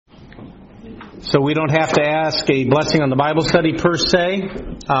So we don't have to ask a blessing on the Bible study per se.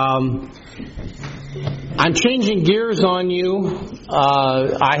 I'm changing gears on you.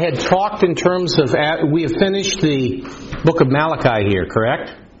 I had talked in terms of, we have finished the book of Malachi here,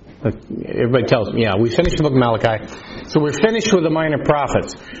 correct? Everybody tells me, yeah, we finished the book of Malachi. So we're finished with the minor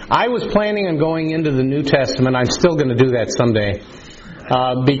prophets. I was planning on going into the New Testament. I'm still going to do that someday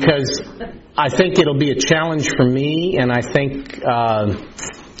because I think it'll be a challenge for me, and I think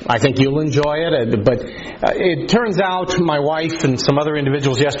you'll enjoy it. But it turns out my wife and some other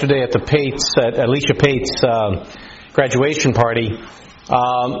individuals yesterday at the at Alicia Pate's graduation party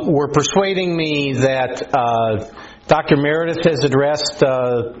were persuading me that Dr. Meredith has addressed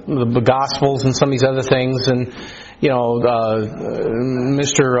the Gospels and some of these other things, and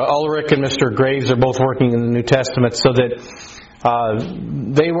Mr. Ulrich and Mr. Graves are both working in the New Testament, so that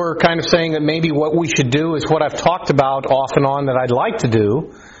they were kind of saying that maybe what we should do is what I've talked about off and on that I'd like to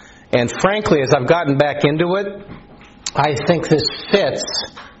do. And frankly, as I've gotten back into it, I think this fits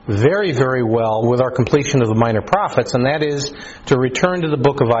very, very well with our completion of the minor prophets, and that is to return to the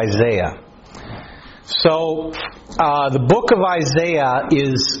book of Isaiah. So, the book of Isaiah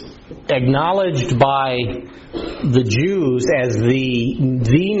is acknowledged by the Jews as the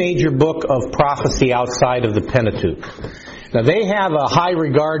major book of prophecy outside of the Pentateuch. Now, they have a high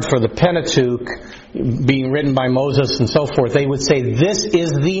regard for the Pentateuch being written by Moses and so forth. They would say this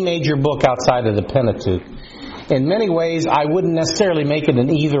is the major book outside of the Pentateuch. In many ways, I wouldn't necessarily make it an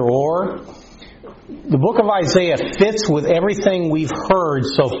either-or. The book of Isaiah fits with everything we've heard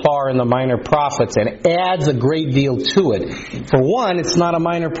so far in the minor prophets and adds a great deal to it. For one, it's not a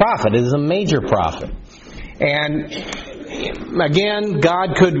minor prophet. It is a major prophet. And again,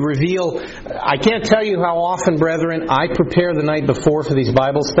 God could reveal. I can't tell you how often, brethren, I prepare the night before for these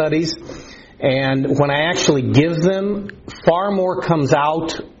Bible studies. And when I actually give them, far more comes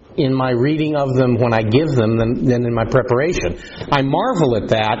out in my reading of them when I give them than in my preparation. I marvel at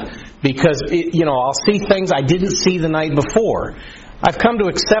that because, I'll see things I didn't see the night before. I've come to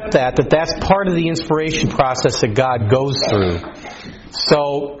accept that's part of the inspiration process that God goes through.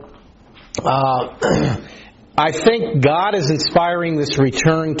 So, I think God is inspiring this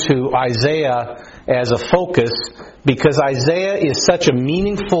return to Isaiah as a focus because Isaiah is such a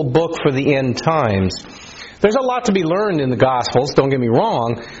meaningful book for the end times. There's a lot to be learned in the Gospels, don't get me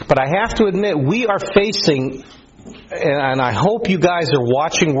wrong, but I have to admit we are facing, and I hope you guys are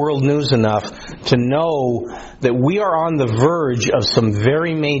watching world news enough to know that we are on the verge of some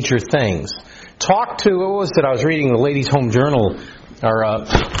very major things. What was it? I was reading the Ladies' Home Journal, or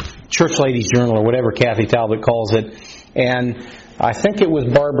Church Ladies' Journal, or whatever Kathy Talbot calls it, and I think it was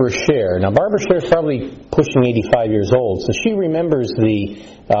Barbara Scher. Now, Barbara Scher is probably pushing 85 years old, so she remembers the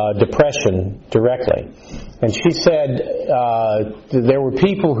Depression directly. And she said there were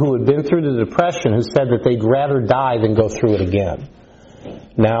people who had been through the Depression who said that they'd rather die than go through it again.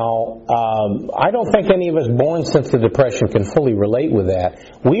 Now, I don't think any of us born since the Depression can fully relate with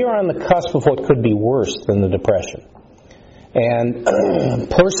that. We are on the cusp of what could be worse than the Depression. And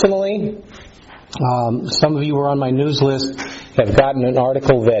personally, some of you who are on my news list have gotten an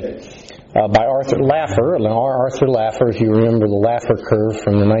article that by Arthur Laffer. Arthur Laffer, if you remember the Laffer curve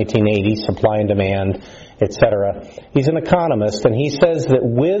from the 1980s, supply and demand, etc. He's an economist, and he says that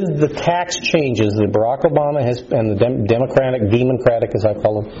with the tax changes that Barack Obama has, and the Democratic, as I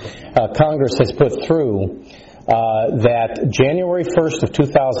call them, Congress has put through, that January 1st of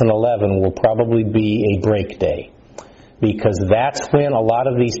 2011 will probably be a break day. Because that's when a lot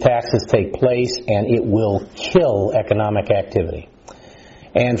of these taxes take place, and it will kill economic activity.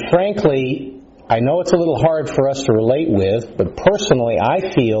 And frankly, I know it's a little hard for us to relate with, but personally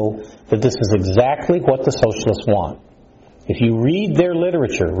I feel that this is exactly what the socialists want. If you read their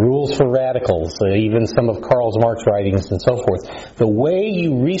literature, Rules for Radicals, even some of Karl Marx's writings and so forth, the way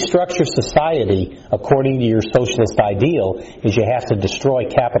you restructure society according to your socialist ideal is you have to destroy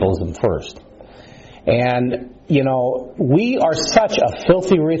capitalism first. And, we are such a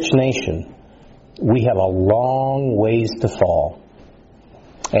filthy rich nation. We have a long ways to fall.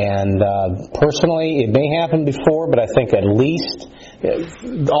 And personally, it may happen before, but I think at least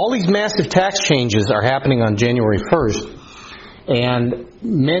all these massive tax changes are happening on January 1st. And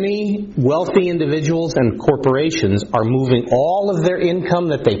many wealthy individuals and corporations are moving all of their income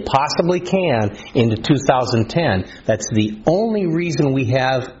that they possibly can into 2010. That's the only reason we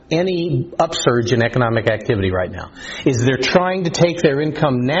have any upsurge in economic activity right now, is they're trying to take their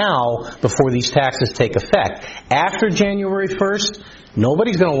income now before these taxes take effect. After January 1st,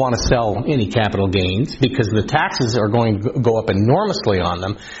 nobody's going to want to sell any capital gains because the taxes are going to go up enormously on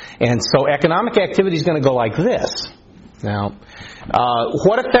them. And so economic activity is going to go like this. Now,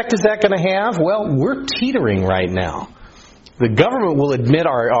 what effect is that going to have? Well, we're teetering right now. The government will admit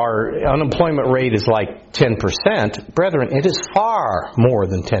our unemployment rate is like 10%. Brethren, it is far more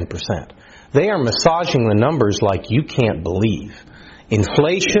than 10%. They are massaging the numbers like you can't believe.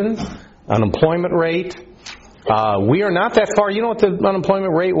 Inflation, unemployment rate, we are not that far. You know what the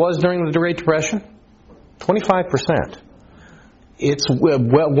unemployment rate was during the Great Depression? 25%. It's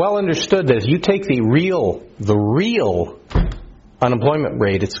well understood that if you take the real unemployment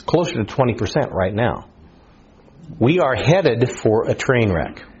rate, it's closer to 20% right now. We are headed for a train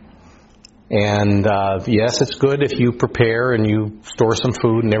wreck. And yes, it's good if you prepare and you store some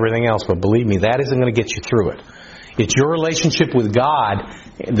food and everything else, but believe me, that isn't going to get you through it. It's your relationship with God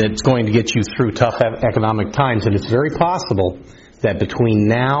that's going to get you through tough economic times, and it's very possible that between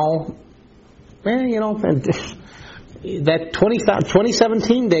now, that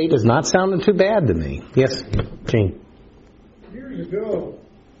 2017 date is not sounding too bad to me. Yes, Gene? Years ago,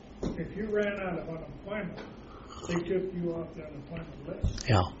 if you ran out of unemployment, they took you off the unemployment list.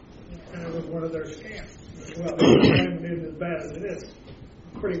 Yeah. And it was one of their scams. Well, unemployment isn't as bad as it is.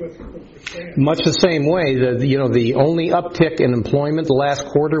 Pretty much what you're saying. Much the same way, the only uptick in employment the last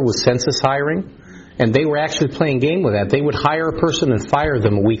quarter was census hiring, and they were actually playing game with that. They would hire a person and fire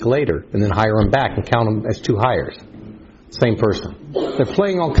them a week later, and then hire them back and count them as two hires. Same person. They're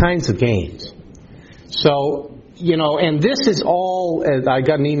playing all kinds of games. So, and this is all, I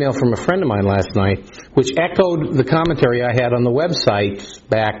got an email from a friend of mine last night, which echoed the commentary I had on the website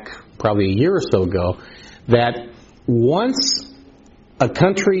back probably a year or so ago, that once a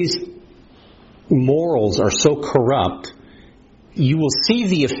country's morals are so corrupt, you will see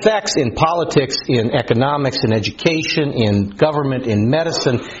the effects in politics, in economics, in education, in government, in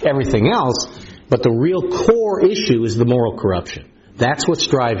medicine, everything else, but the real core issue is the moral corruption. That's what's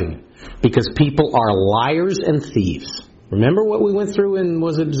driving it, because people are liars and thieves. Remember what we went through in,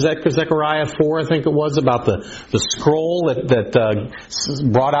 was it Zechariah 4, I think it was, about the scroll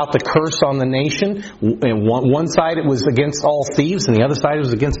that brought out the curse on the nation? And one side it was against all thieves, and the other side it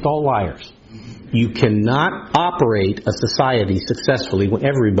was against all liars. You cannot operate a society successfully when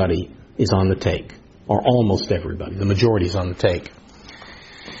everybody is on the take, or almost everybody. The majority is on the take.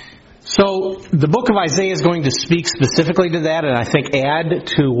 So the book of Isaiah is going to speak specifically to that, and I think add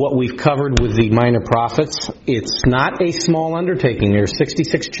to what we've covered with the minor prophets. It's not a small undertaking. There are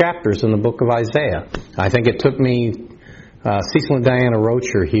 66 chapters in the book of Isaiah. I think it took me, Cecil and Diana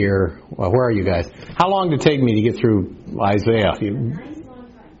Roach are here. Well, where are you guys? How long did it take me to get through Isaiah?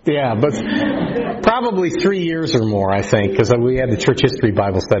 Yeah, but probably 3 years or more, I think, because we had the church history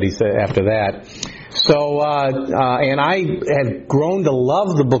Bible studies after that. So, and I have grown to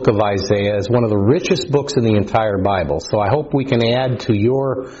love the book of Isaiah as one of the richest books in the entire Bible. So I hope we can add to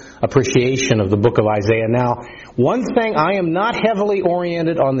your appreciation of the book of Isaiah. Now, one thing, I am not heavily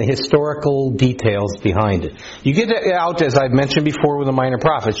oriented on the historical details behind it. You get out, as I've mentioned before with the minor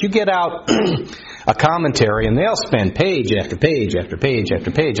prophets, you get out a commentary and they'll spend page after page after page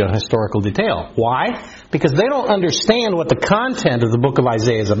after page on historical detail. Why? Because they don't understand what the content of the book of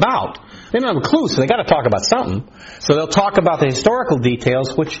Isaiah is about. They don't have a clue, so they got to talk about something. So they'll talk about the historical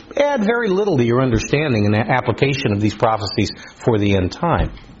details, which add very little to your understanding and application of these prophecies for the end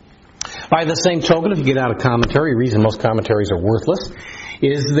time. By the same token, if you get out a commentary, the reason most commentaries are worthless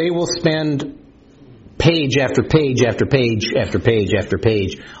is they will spend page after page after page after page after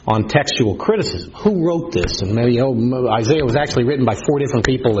page on textual criticism. Who wrote this? And maybe Isaiah was actually written by 4 different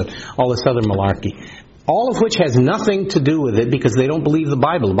people and all this other malarkey. All of which has nothing to do with it because they don't believe the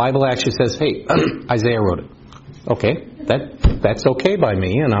Bible. The Bible actually says, hey, Isaiah wrote it. Okay, that's okay by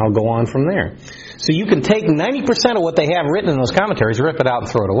me, and I'll go on from there. So you can take 90% of what they have written in those commentaries, rip it out and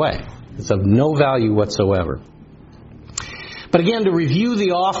throw it away. It's of no value whatsoever. But again, to review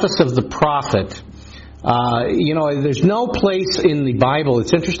the office of the prophet, there's no place in the Bible.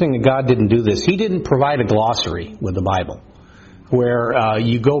 It's interesting that God didn't do this. He didn't provide a glossary with the Bible where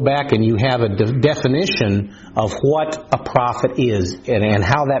you go back and you have a definition of what a prophet is and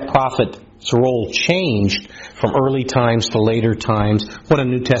how that prophet's role changed from early times to later times, what a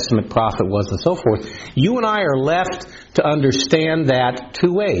New Testament prophet was and so forth. You and I are left to understand that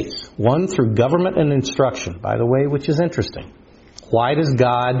 2 ways. One, through government and instruction, by the way, which is interesting. Why does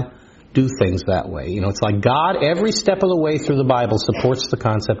God do things that way? It's like God, every step of the way through the Bible, supports the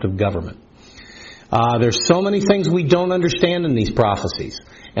concept of government. There's so many things we don't understand in these prophecies.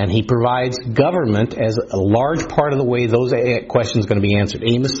 And He provides government as a large part of the way those questions are going to be answered.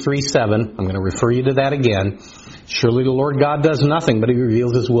 Amos 3:7, I'm going to refer you to that again. Surely the Lord God does nothing, but He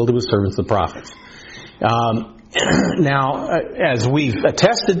reveals His will to His servants, the prophets. Now, as we've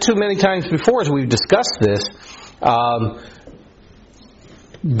attested to many times before, as we've discussed this,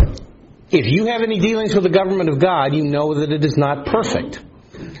 If you have any dealings with the government of God, you know that it is not perfect.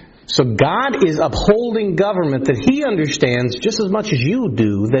 So God is upholding government that He understands just as much as you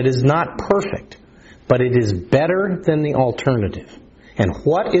do that is not perfect. But it is better than the alternative. And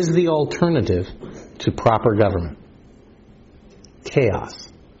what is the alternative to proper government? Chaos.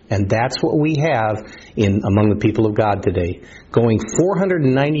 And that's what we have among the people of God today. Going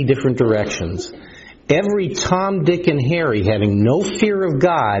 490 different directions. Every Tom, Dick, and Harry having no fear of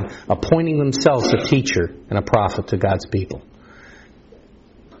God, appointing themselves a teacher and a prophet to God's people.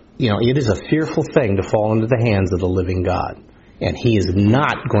 It is a fearful thing to fall into the hands of the living God. And He is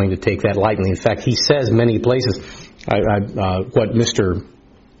not going to take that lightly. In fact, He says many places,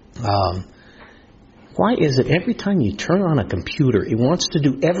 why is it every time you turn on a computer, it wants to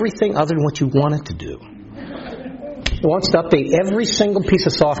do everything other than what you want it to do? It wants to update every single piece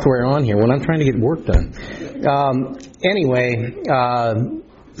of software on here when I'm trying to get work done.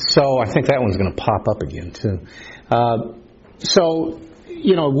 So I think that one's going to pop up again, too.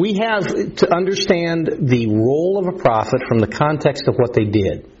 We have to understand the role of a prophet from the context of what they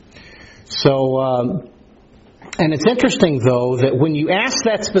did. And it's interesting, though, that when you ask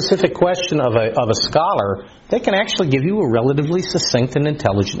that specific question of a scholar, they can actually give you a relatively succinct and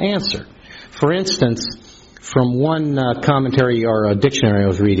intelligent answer. For instance, from one commentary or a dictionary I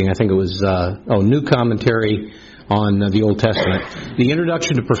was reading, I think it was New Commentary on the Old Testament, the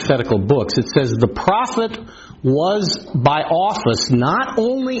introduction to prophetical books, it says, the prophet was by office not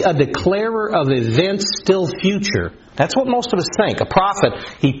only a declarer of events still future. That's what most of us think. A prophet,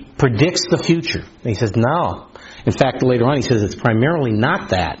 he predicts the future. And he says, no. In fact, later on he says it's primarily not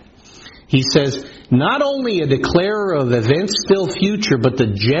that. He says, not only a declarer of events still future, but the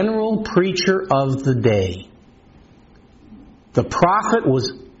general preacher of the day. The prophet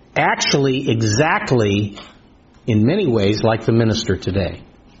was actually exactly, in many ways, like the minister today.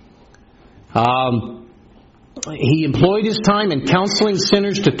 He employed his time in counseling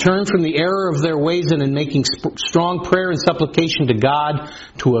sinners to turn from the error of their ways and in making strong prayer and supplication to God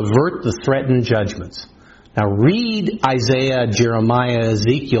to avert the threatened judgments. Now read Isaiah, Jeremiah,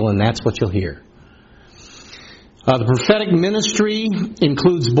 Ezekiel, and that's what you'll hear. The prophetic ministry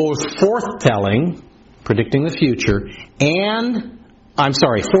includes both forthtelling, predicting the future,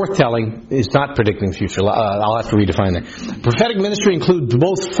 forthtelling is not predicting the future. I'll have to redefine that. Prophetic ministry includes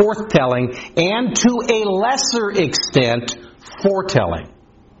both forthtelling and, to a lesser extent, foretelling.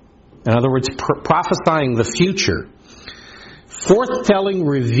 In other words, prophesying the future. Forthtelling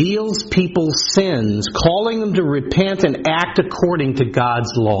reveals people's sins, calling them to repent and act according to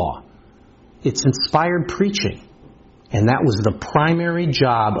God's law. It's inspired preaching. And that was the primary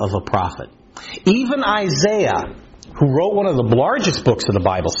job of a prophet. Even Isaiah, who wrote one of the largest books of the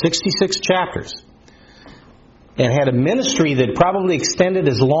Bible, 66 chapters, and had a ministry that probably extended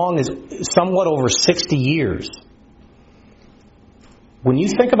as long as somewhat over 60 years. When you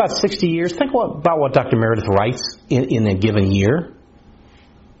think about 60 years, think about what Dr. Meredith writes in a given year.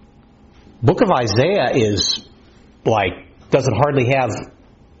 Book of Isaiah doesn't hardly have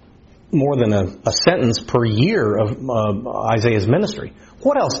more than a sentence per year of Isaiah's ministry.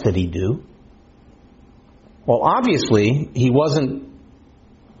 What else did he do? Well, obviously, he wasn't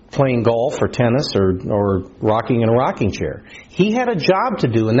playing golf or tennis or rocking in a rocking chair. He had a job to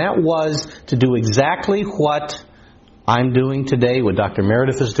do, and that was to do exactly what I'm doing today, what Dr.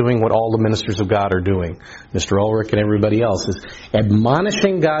 Meredith is doing, what all the ministers of God are doing. Mr. Ulrich and everybody else is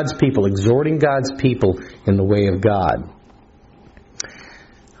admonishing God's people, exhorting God's people in the way of God.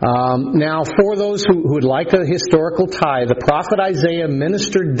 Now, for those who would like a historical tie, the prophet Isaiah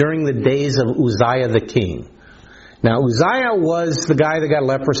ministered during the days of Uzziah the king. Now, Uzziah was the guy that got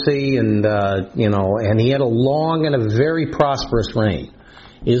leprosy, and he had a long and a very prosperous reign.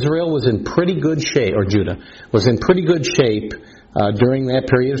 Israel was in pretty good shape, or Judah was in pretty good shape during that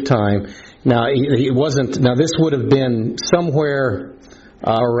period of time. Now, it wasn't. Now, this would have been somewhere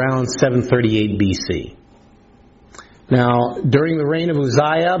around 738 BC. Now, during the reign of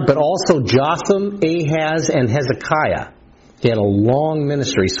Uzziah, but also Jotham, Ahaz, and Hezekiah, he had a long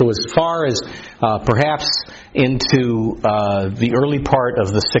ministry. So as far as perhaps into the early part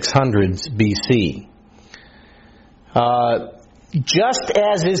of the 600s BC. Just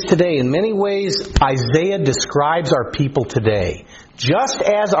as is today, in many ways, Isaiah describes our people today. Just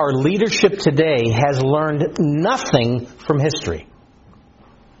as our leadership today has learned nothing from history.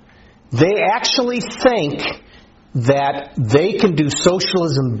 They actually think that they can do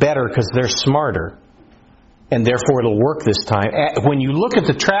socialism better because they're smarter. and therefore it'll work this time. When you look at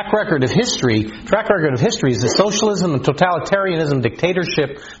the track record of history is that socialism and totalitarianism,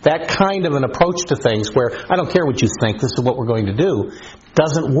 dictatorship, that kind of an approach to things where I don't care what you think, this is what we're going to do,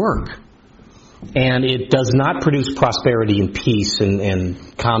 doesn't work. And it does not produce prosperity and peace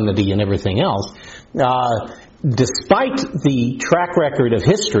and comity and everything else. Despite the track record of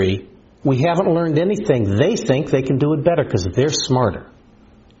history, we haven't learned anything. They think they can do it better because they're smarter.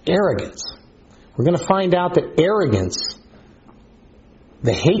 Arrogance. We're going to find out that arrogance,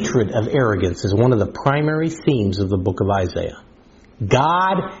 the hatred of arrogance, is one of the primary themes of the book of Isaiah.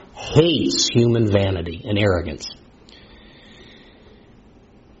 God hates human vanity and arrogance.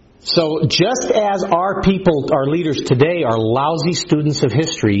 So just as our people, our leaders today, are lousy students of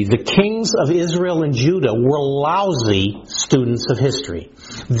history, the kings of Israel and Judah were lousy students of history.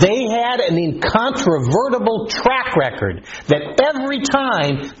 They had an incontrovertible track record that every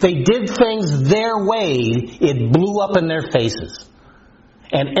time they did things their way, it blew up in their faces.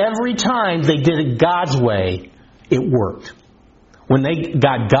 And every time they did it God's way, it worked. When they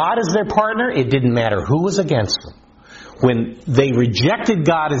got God as their partner, it didn't matter who was against them. When they rejected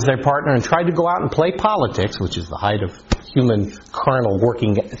God as their partner and tried to go out and play politics, which is the height of human carnal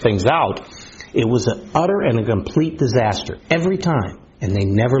working things out, it was an utter and a complete disaster every time, and they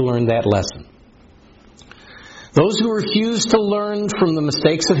never learned that lesson. Those who refuse to learn from the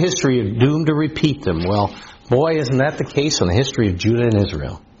mistakes of history are doomed to repeat them. Well, boy, isn't that the case in the history of Judah and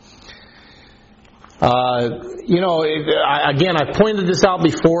Israel. Again, I've pointed this out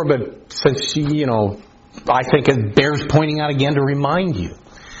before, but since, I think it bears pointing out again to remind you.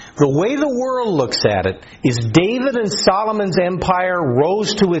 The way the world looks at it is David and Solomon's empire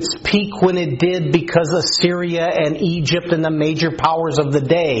rose to its peak when it did because Assyria and Egypt and the major powers of the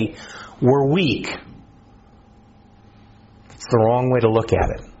day were weak. It's the wrong way to look at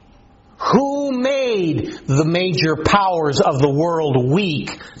it. Who made the major powers of the world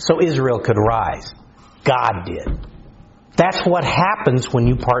weak so Israel could rise? God did. That's what happens when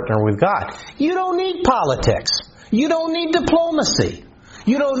you partner with God. You don't need politics. You don't need diplomacy.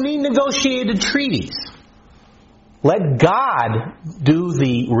 You don't need negotiated treaties. Let God do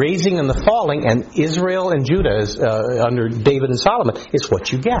the raising and the falling, and Israel and Judah is, under David and Solomon is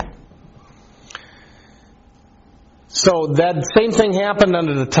what you get. So that same thing happened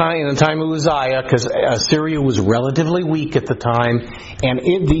in the time of Uzziah, because Assyria was relatively weak at the time,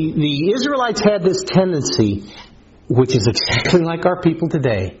 and the Israelites had this tendency, which is exactly like our people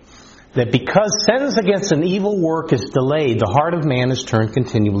today, that because sentence against an evil work is delayed, the heart of man is turned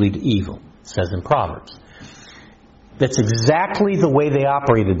continually to evil. It says in Proverbs. That's exactly the way they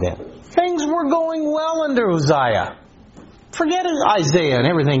operated then. Things were going well under Uzziah. Forget Isaiah and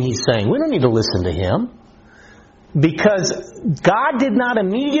everything he's saying. We don't need to listen to him. Because God did not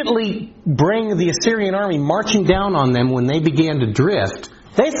immediately bring the Assyrian army marching down on them when they began to drift.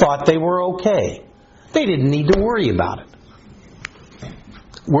 They thought they were okay. They didn't need to worry about it.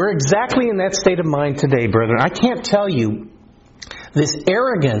 We're exactly in that state of mind today, brethren. I can't tell you, this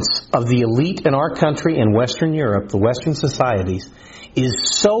arrogance of the elite in our country and Western Europe, the Western societies,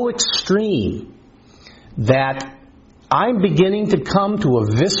 is so extreme that I'm beginning to come to a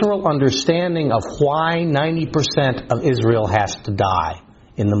visceral understanding of why 90% of Israel has to die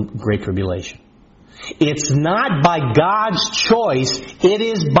in the Great Tribulation. It's not by God's choice, it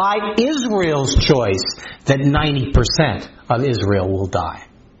is by Israel's choice that 90% of Israel will die.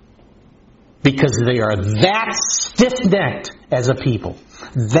 Because they are that stiff-necked as a people,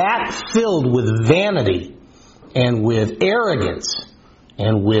 that filled with vanity and with arrogance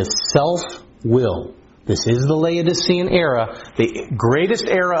and with self-will. This is the Laodicean era, the greatest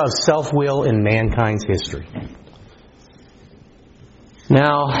era of self-will in mankind's history.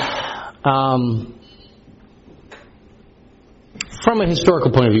 Now, from a historical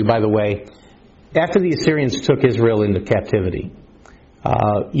point of view, by the way, after the Assyrians took Israel into captivity,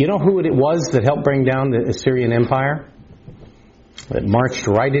 you know who it was that helped bring down the Assyrian Empire? That marched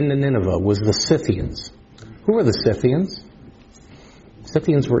right into Nineveh was the Scythians. Who were the Scythians?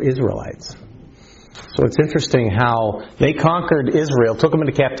 Scythians were Israelites. So it's interesting how they conquered Israel, took them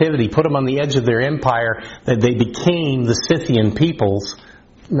into captivity, put them on the edge of their empire, that they became the Scythian peoples.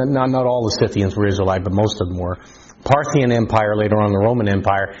 Not all the Scythians were Israelite, but most of them were. Parthian Empire, later on the Roman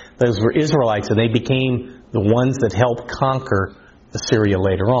Empire, those were Israelites, and they became the ones that helped conquer Assyria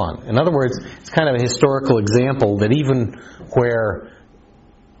later on. In other words, it's kind of a historical example that even where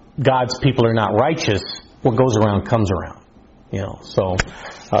God's people are not righteous, what goes around comes around. So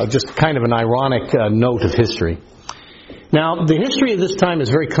just kind of an ironic note of history. Now, the history of this time is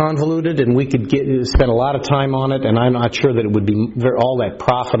very convoluted, and we could spend a lot of time on it, and I'm not sure that it would be all that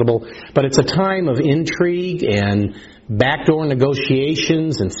profitable. But it's a time of intrigue and backdoor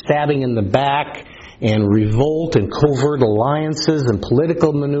negotiations and stabbing in the back and revolt and covert alliances and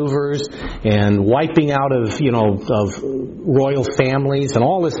political maneuvers and wiping out of royal families and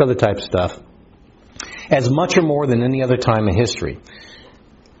all this other type of stuff, as much or more than any other time in history.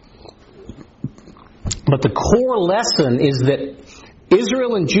 But the core lesson is that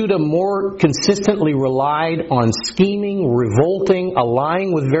Israel and Judah more consistently relied on scheming, revolting,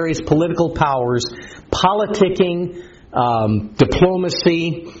 allying with various political powers, politicking,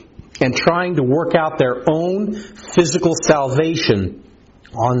 diplomacy, and trying to work out their own physical salvation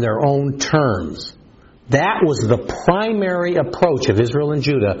on their own terms. That was the primary approach of Israel and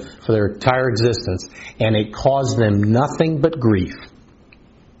Judah for their entire existence, and it caused them nothing but grief.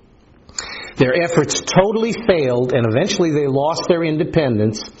 Their efforts totally failed, and eventually they lost their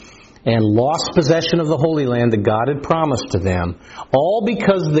independence and lost possession of the Holy Land that God had promised to them, all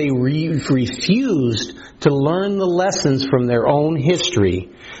because they refused to learn the lessons from their own history.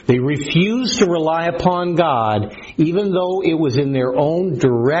 They refused to rely upon God, even though it was in their own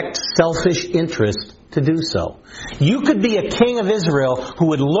direct selfish interest to do so. You could be a king of Israel who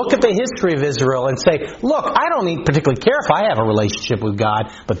would look at the history of Israel and say, look, I don't particularly care if I have a relationship with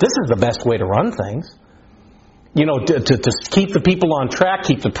God, but this is the best way to run things. To keep the people on track,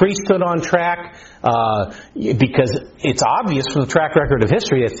 keep the priesthood on track, because it's obvious from the track record of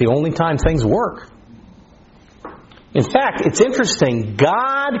history it's the only time things work. In fact, it's interesting.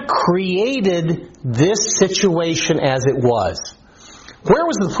 God created this situation as it was. Where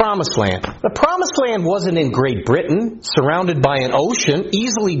was the Promised Land? The Promised Land wasn't in Great Britain, surrounded by an ocean,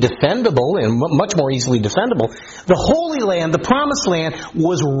 easily defendable, and much more easily defendable. The Holy Land, the Promised Land,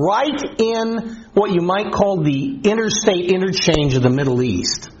 was right in what you might call the interstate interchange of the Middle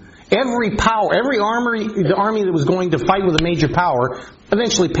East. Every army that was going to fight with a major power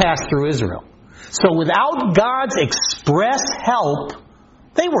eventually passed through Israel. So without God's express help,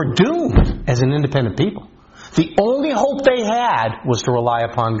 they were doomed as an independent people. The only hope they had was to rely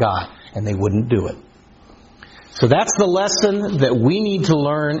upon God, and they wouldn't do it. So that's the lesson that we need to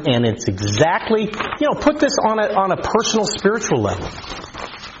learn, and it's exactly, put this on a personal spiritual level.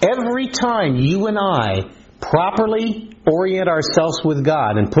 Every time you and I properly orient ourselves with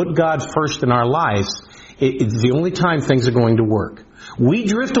God and put God first in our lives, it's the only time things are going to work. We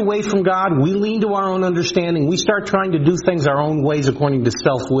drift away from God, we lean to our own understanding, we start trying to do things our own ways according to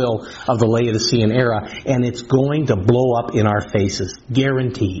self-will of the Laodicean era, and it's going to blow up in our faces,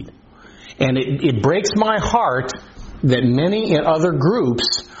 guaranteed. And it breaks my heart that many other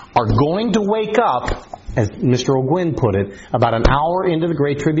groups are going to wake up, as Mr. O'Gwyn put it, about an hour into the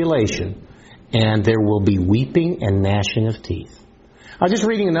Great Tribulation, and there will be weeping and gnashing of teeth. I was just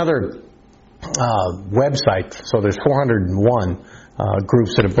reading another website, so there's 401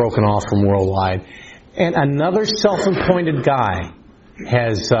 groups that have broken off from worldwide. And another self-appointed guy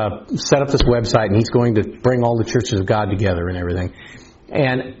has set up this website, and he's going to bring all the churches of God together and everything.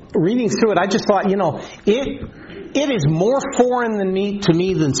 And reading through it, I just thought, it is more foreign to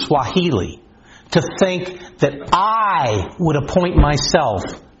me than Swahili to think that I would appoint myself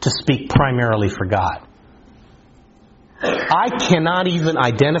to speak primarily for God. I cannot even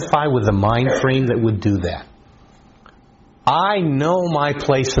identify with the mind frame that would do that. I know my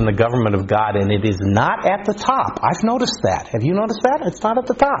place in the government of God, and it is not at the top. I've noticed that. Have you noticed that? It's not at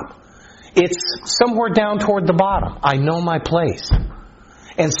the top. It's somewhere down toward the bottom. I know my place.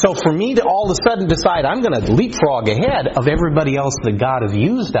 And so for me to all of a sudden decide I'm going to leapfrog ahead of everybody else that God has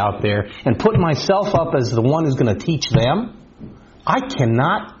used out there and put myself up as the one who's going to teach them, I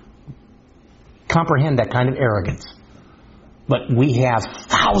cannot comprehend that kind of arrogance. But we have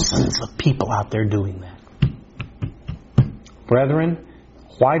thousands of people out there doing that. Brethren,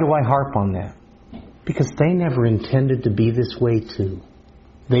 why do I harp on that? Because they never intended to be this way too.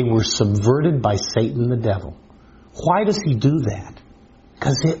 They were subverted by Satan the devil. Why does he do that?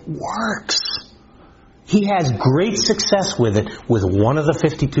 Because it works. He has great success with it with one of the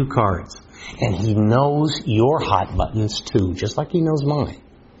 52 cards. And he knows your hot buttons too, just like he knows mine.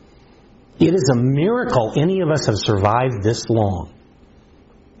 It is a miracle any of us have survived this long.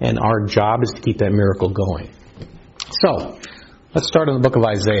 And our job is to keep that miracle going. So, let's start in the book of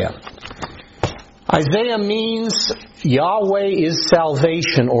Isaiah. Isaiah means Yahweh is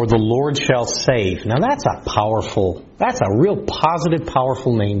salvation, or the Lord shall save. Now that's a real positive,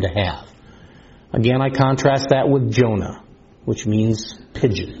 powerful name to have. Again, I contrast that with Jonah, which means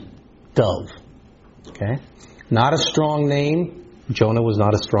pigeon, dove. Okay? Not a strong name. Jonah was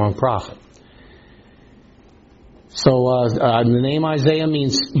not a strong prophet. So the name Isaiah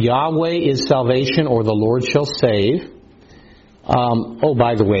means Yahweh is salvation, or the Lord shall save.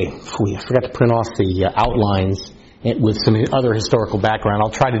 By the way, I forgot to print off the outlines with some other historical background.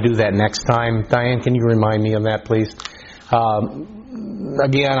 I'll try to do that next time. Diane, can you remind me of that, please?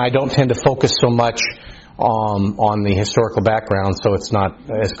 Again, I don't tend to focus so much on the historical background, so it's not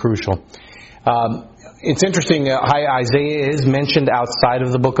as crucial. It's interesting, Isaiah is mentioned outside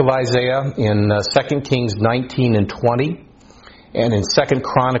of the book of Isaiah in 2 Kings 19 and 20, and in 2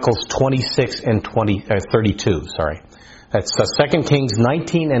 Chronicles 26 and 32. Sorry. That's 2 Kings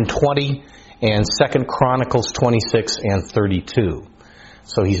 19 and 20, and 2 Chronicles 26 and 32.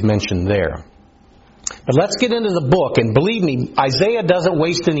 So he's mentioned there. But let's get into the book, and believe me, Isaiah doesn't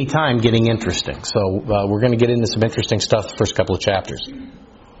waste any time getting interesting. So we're going to get into some interesting stuff the first couple of chapters.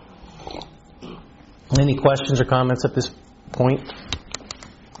 Any questions or comments at this point?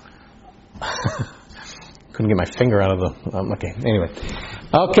 Couldn't get my finger out of the... okay, anyway.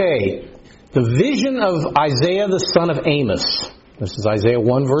 Okay, the vision of Isaiah the son of Amos. This is Isaiah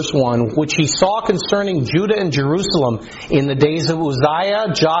 1 verse 1, which he saw concerning Judah and Jerusalem in the days of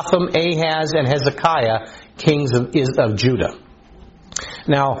Uzziah, Jotham, Ahaz, and Hezekiah, kings of Judah.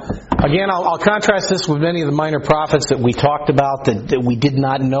 Now, again, I'll contrast this with many of the minor prophets that we talked about, that we did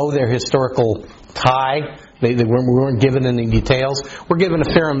not know their historical tie. We weren't given any details. We're given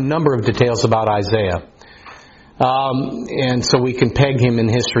a fair number of details about Isaiah. And so we can peg him in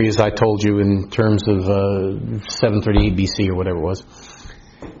history, as I told you, in terms of 738 BC or whatever it was.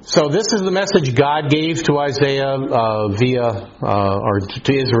 So this is the message God gave to Isaiah to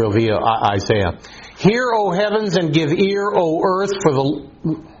Israel via Isaiah. Hear, O heavens, and give ear, O earth, for the...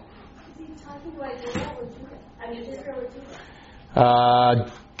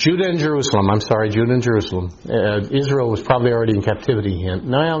 Judah and Jerusalem. I'm sorry, Judah and Jerusalem. Israel was probably already in captivity.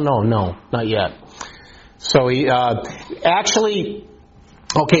 No, not yet. So he actually...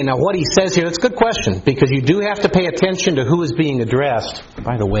 Okay, now what he says here, that's a good question, because you do have to pay attention to who is being addressed.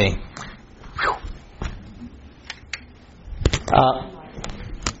 By the way...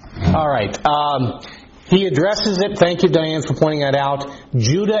 all right. He addresses it, thank you Diane for pointing that out,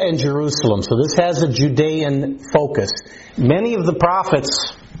 Judah and Jerusalem. So this has a Judean focus. Many of the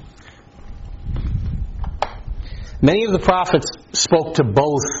prophets spoke to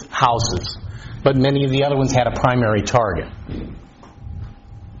both houses, but many of the other ones had a primary target.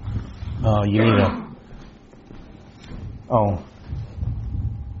 You need a... Oh.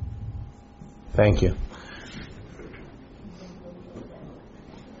 Thank you.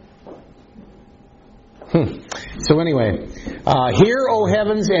 So anyway, hear, O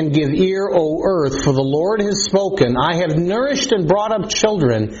heavens, and give ear, O earth, for the Lord has spoken. I have nourished and brought up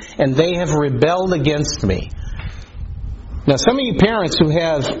children, and they have rebelled against me. Now, some of you parents who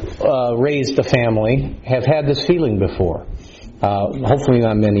have raised a family have had this feeling before. Hopefully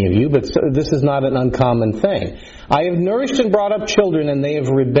not many of you, but this is not an uncommon thing. I have nourished and brought up children, and they have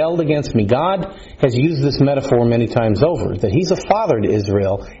rebelled against me. God has used this metaphor many times over, that He's a father to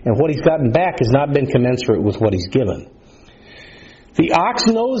Israel, and what He's gotten back has not been commensurate with what He's given. The ox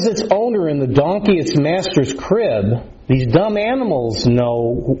knows its owner, and the donkey its master's crib. These dumb animals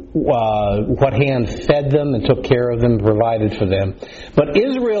know what hand fed them and took care of them, provided for them. But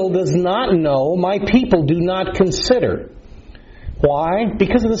Israel does not know, my people do not consider. Why?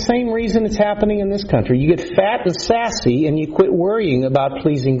 Because of the same reason it's happening in this country. You get fat and sassy and you quit worrying about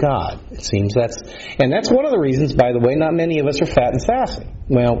pleasing God. It seems that's one of the reasons, by the way, not many of us are fat and sassy.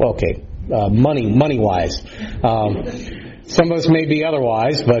 Well, okay, money-wise. Some of us may be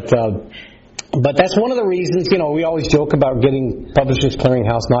otherwise, but that's one of the reasons, we always joke about getting Publishers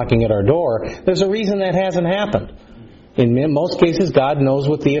Clearinghouse knocking at our door. There's a reason that hasn't happened. In most cases, God knows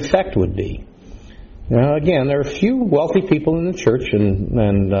what the effect would be. Now, again, there are a few wealthy people in the church,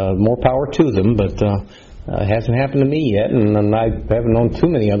 and more power to them, but it hasn't happened to me yet, and I haven't known too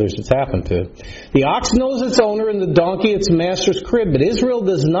many others it's happened to. The ox knows its owner, and the donkey its master's crib, but Israel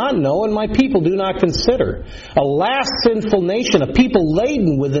does not know, and my people do not consider. Alas, sinful nation, a people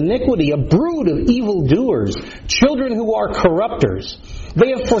laden with iniquity, a brood of evildoers, children who are corrupters.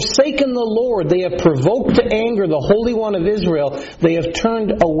 They have forsaken the Lord, they have provoked to anger the Holy One of Israel, they have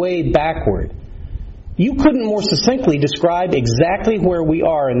turned away backward. You couldn't more succinctly describe exactly where we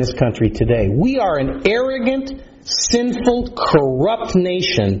are in this country today. We are an arrogant, sinful, corrupt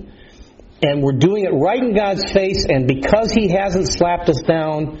nation, and we're doing it right in God's face, and because He hasn't slapped us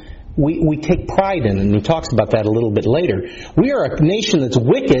down, we take pride in it, and He talks about that a little bit later. We are a nation that's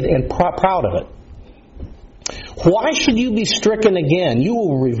wicked and proud of it. Why should you be stricken again? You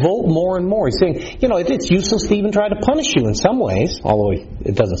will revolt more and more. He's saying, it's useless to even try to punish you in some ways, although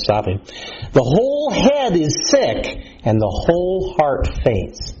it doesn't stop him. The whole head is sick, and the whole heart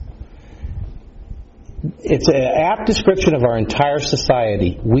faints. It's an apt description of our entire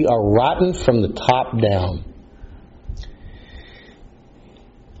society. We are rotten from the top down.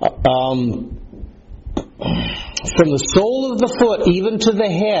 From the sole of the foot even to the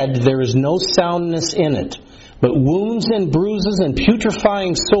head, there is no soundness in it. But wounds and bruises and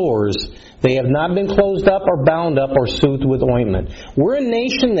putrefying sores, they have not been closed up or bound up or soothed with ointment. We're a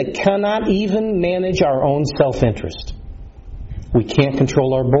nation that cannot even manage our own self-interest. We can't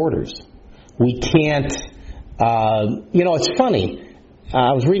control our borders. We can't, it's funny.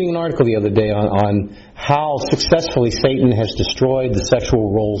 I was reading an article the other day on how successfully Satan has destroyed the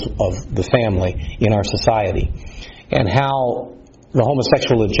sexual roles of the family in our society, and how the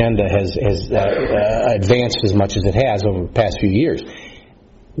homosexual agenda has advanced as much as it has over the past few years.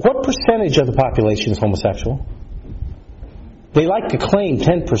 What percentage of the population is homosexual? They like to claim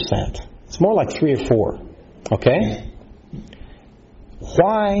 10%. It's more like 3 or 4. Okay?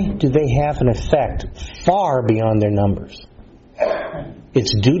 Why do they have an effect far beyond their numbers?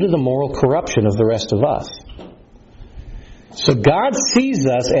 It's due to the moral corruption of the rest of us. So God sees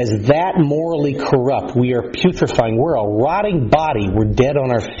us as that morally corrupt. We are putrefying. We're a rotting body. We're dead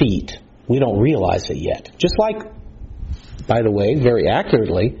on our feet. We don't realize it yet. Just like, by the way, very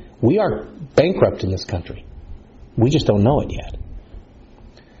accurately, we are bankrupt in this country. We just don't know it yet.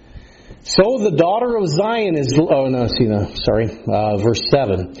 So the daughter of Zion is... verse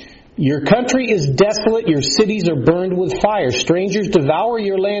 7. Your country is desolate, your cities are burned with fire. Strangers devour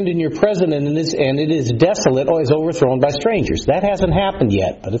your land in your presence, and it is desolate, or is overthrown by strangers. That hasn't happened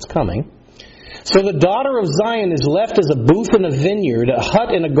yet, but it's coming. So the daughter of Zion is left as a booth in a vineyard, a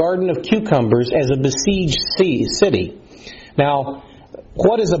hut in a garden of cucumbers, as a besieged city. Now,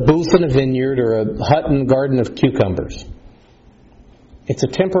 what is a booth in a vineyard or a hut in a garden of cucumbers? It's a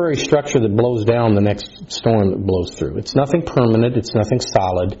temporary structure that blows down the next storm that blows through. It's nothing permanent. It's nothing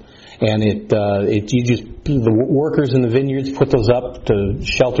solid. And the workers in the vineyards put those up to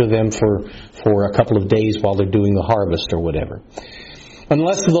shelter them for a couple of days while they're doing the harvest or whatever.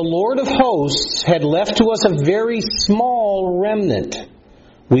 Unless the Lord of hosts had left to us a very small remnant,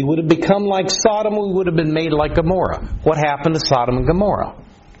 we would have become like Sodom. We would have been made like Gomorrah. What happened to Sodom and Gomorrah?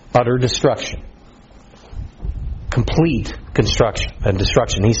 Utter destruction. Complete destruction.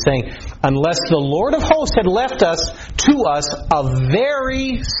 He's saying, unless the Lord of hosts had left to us a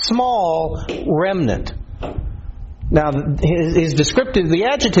very small remnant. Now, his descriptive, the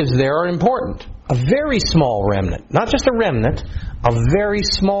adjectives there are important. A very small remnant. Not just a remnant, a very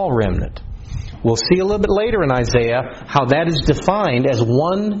small remnant. We'll see a little bit later in Isaiah how that is defined as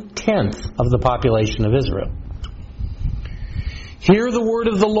 1/10 of the population of Israel. Hear the word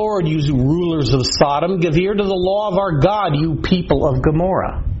of the Lord, you rulers of Sodom. Give ear to the law of our God, you people of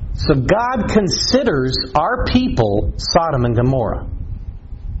Gomorrah. So God considers our people Sodom and Gomorrah.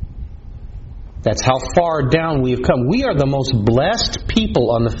 That's how far down we have come. We are the most blessed people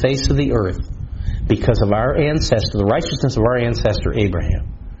on the face of the earth because of our ancestor, the righteousness of our ancestor Abraham.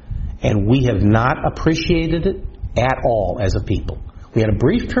 And we have not appreciated it at all as a people. We had a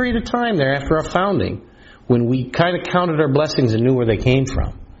brief period of time there after our founding when we kind of counted our blessings and knew where they came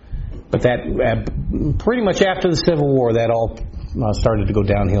from. But that pretty much after the Civil War, that all started to go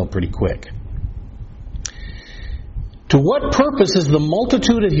downhill pretty quick. To what purpose is the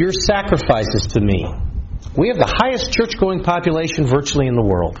multitude of your sacrifices to me? We have the highest church-going population virtually in the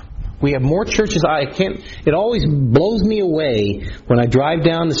world. We have more churches. It always blows me away when I drive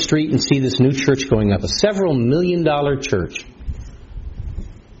down the street and see this new church going up, a several $million church.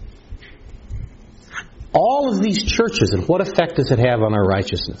 All of these churches, and what effect does it have on our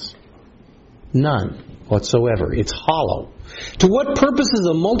righteousness? None whatsoever. It's hollow. To what purpose is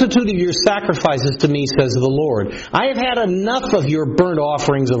the multitude of your sacrifices to me, says the Lord? I have had enough of your burnt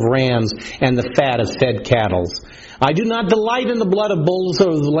offerings of rams and the fat of fed cattle. I do not delight in the blood of bulls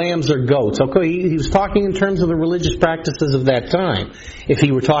or of lambs or goats. Okay, he was talking in terms of the religious practices of that time. If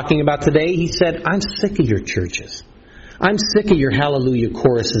he were talking about today, he said, I'm sick of your churches. I'm sick of your hallelujah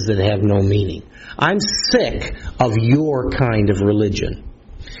choruses that have no meaning. I'm sick of your kind of religion.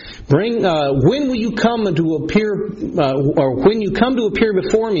 When will you come to appear, or when you come to appear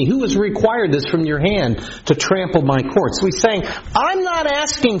before me, who has required this from your hand to trample my courts? So he's saying, I'm not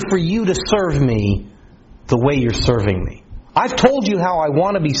asking for you to serve me the way you're serving me. I've told you how I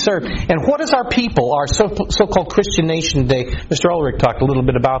want to be served. And what is our people, our so-called Christian nation today? Mr. Ulrich talked a little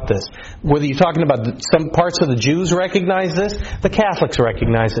bit about this. Whether you're talking about some parts of the Jews recognize this, the Catholics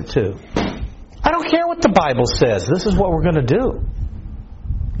recognize it too. I don't care what the Bible says. This is what we're going to do.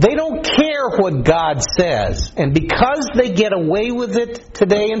 They don't care what God says. And because they get away with it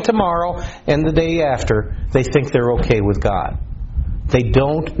today and tomorrow and the day after, they think they're okay with God. They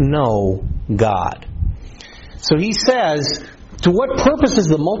don't know God. So he says, to what purpose is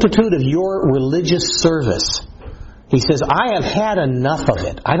the multitude of your religious service? He says, I have had enough of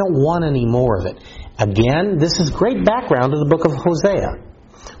it. I don't want any more of it. Again, this is great background to the book of Hosea,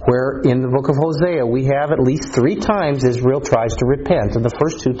 where in the book of Hosea we have at least 3 times Israel tries to repent, and the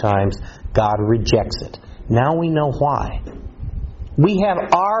first 2 times God rejects it. Now we know why. We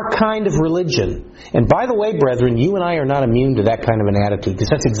have our kind of religion. And by the way, brethren, you and I are not immune to that kind of an attitude, because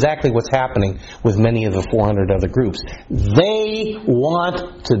that's exactly what's happening with many of the 400 other groups. They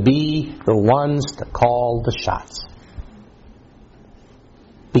want to be the ones to call the shots,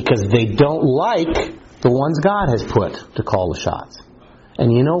 because they don't like the ones God has put to call the shots.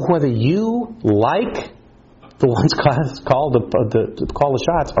 And you know, whether you like the ones God has called to call the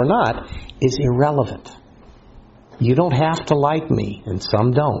shots or not is irrelevant. You don't have to like me, and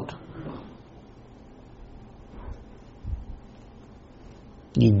some don't.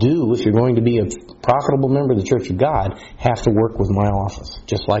 You do, if you're going to be a profitable member of the Church of God, have to work with my office,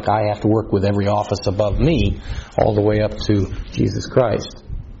 just like I have to work with every office above me, all the way up to Jesus Christ.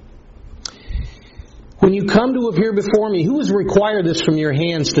 When you come to appear before me, who has required this from your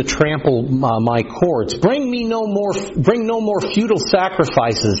hands to trample my courts? Bring no more futile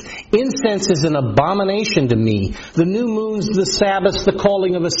sacrifices. Incense is an abomination to me. The new moons, the Sabbaths, the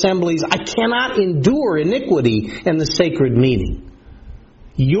calling of assemblies. I cannot endure iniquity and the sacred meeting.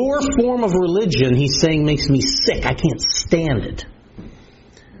 Your form of religion, he's saying, makes me sick. I can't stand it.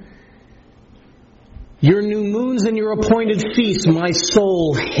 Your new moons and your appointed feasts, my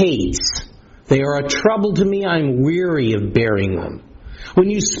soul hates. They are a trouble to me. I'm weary of bearing them. When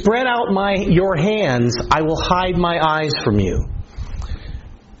you spread out your hands, I will hide my eyes from you.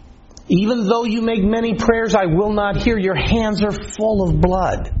 Even though you make many prayers, I will not hear. Your hands are full of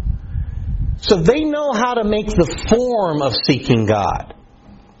blood. So they know how to make the form of seeking God.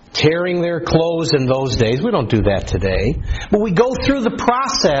 Tearing their clothes in those days. We don't do that today. But we go through the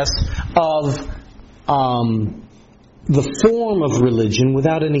process of the form of religion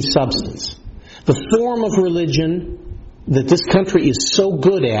without any substance. The form of religion that this country is so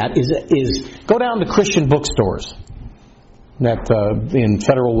good at is go down to Christian bookstores in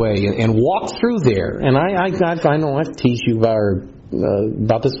Federal Way and walk through there. And I know I've teased you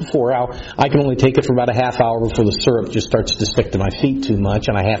about this before. I can only take it for about a half hour before the syrup just starts to stick to my feet too much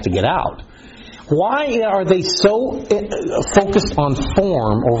and I have to get out. Why are they so focused on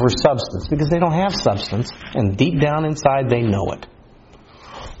form over substance? Because they don't have substance, and deep down inside they know it.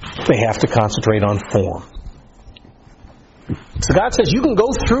 They have to concentrate on form. So God says, you can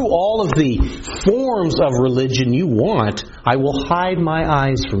go through all of the forms of religion you want. I will hide my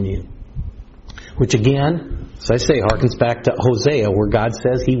eyes from you. Which again, as I say, harkens back to Hosea, where God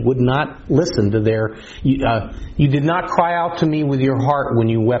says he would not listen to their... You did not cry out to me with your heart when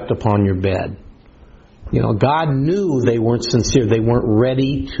you wept upon your bed. You know, God knew they weren't sincere. They weren't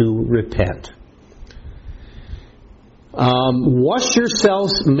ready to repent. Wash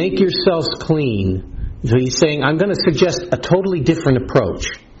yourselves, make yourselves clean. So he's saying, I'm going to suggest a totally different approach.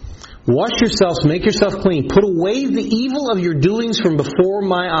 Wash yourselves, make yourself clean. Put away the evil of your doings from before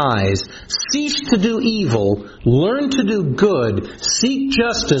my eyes. Cease to do evil. Learn to do good. Seek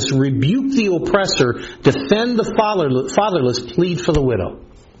justice. Rebuke the oppressor. Defend the fatherless. Plead for the widow.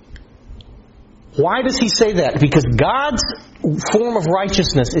 Why does he say that? Because God's form of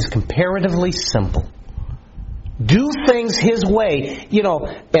righteousness is comparatively simple. Do things His way. You know,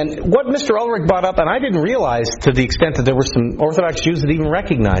 and what Mr. Ulrich brought up, and I didn't realize to the extent that there were some Orthodox Jews that even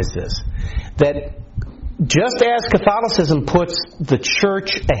recognized this, that just as Catholicism puts the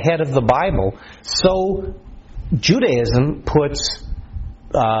church ahead of the Bible, so Judaism puts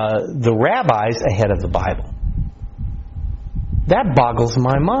the rabbis ahead of the Bible. That boggles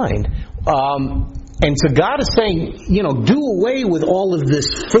my mind. And so God is saying, you know, do away with all of this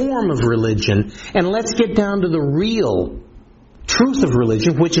form of religion and let's get down to the real truth of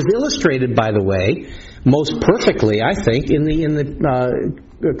religion, which is illustrated, by the way, most perfectly, I think, in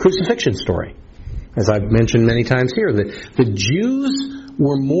the crucifixion story. As I've mentioned many times here, the Jews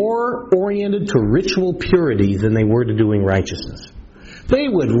were more oriented to ritual purity than they were to doing righteousness. They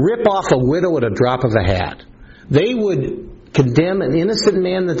would rip off a widow at a drop of a hat. They would condemn an innocent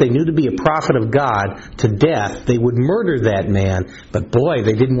man that they knew to be a prophet of God to death. They would murder that man, but boy,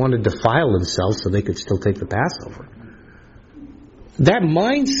 they didn't want to defile themselves so they could still take the Passover. That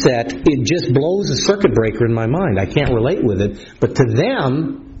mindset, it just blows a circuit breaker in my mind. I can't relate with it, but to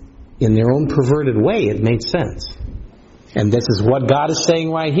them, in their own perverted way, it made sense. And this is what God is saying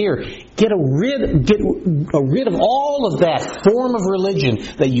right here. Get rid of all of that form of religion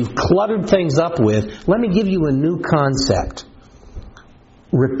that you've cluttered things up with. Let me give you a new concept.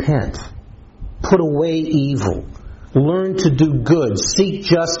 Repent. Put away evil. Learn to do good. Seek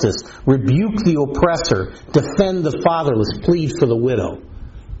justice. Rebuke the oppressor. Defend the fatherless. Plead for the widow.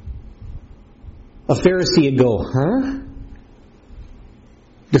 A Pharisee would go, huh?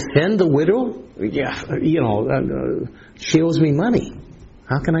 Defend the widow? Yeah, she owes me money.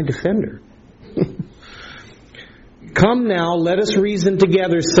 How can I defend her? Come now, let us reason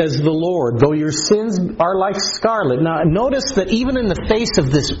together, says the Lord. Though your sins are like scarlet. Now, notice that even in the face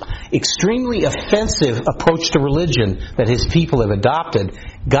of this extremely offensive approach to religion that His people have adopted,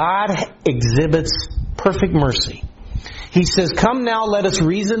 God exhibits perfect mercy. He says, come now, let us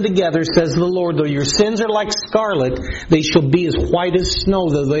reason together, says the Lord. Though your sins are like scarlet, they shall be as white as snow.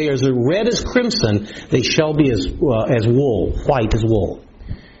 Though they are as red as crimson, they shall be as wool, white as wool.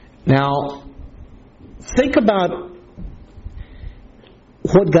 Now, think about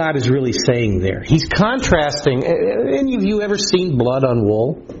what God is really saying there. He's contrasting. Any of you ever seen blood on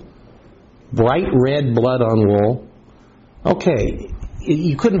wool? Bright red blood on wool? Okay,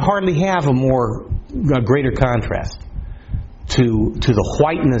 you couldn't hardly have a greater contrast to the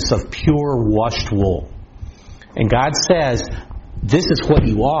whiteness of pure washed wool. And God says, this is what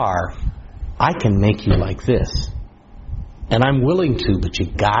you are. I can make you like this. And I'm willing to, but you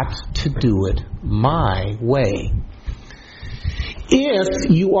got to do it my way. If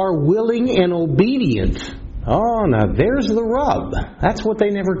you are willing and obedient. Oh, now there's the rub. That's what they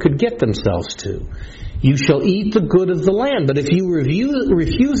never could get themselves to. You shall eat the good of the land. But if you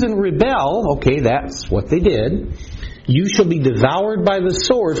refuse and rebel, okay, that's what they did. You shall be devoured by the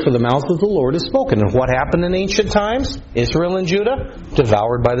sword, for the mouth of the Lord has spoken. And what happened in ancient times? Israel and Judah,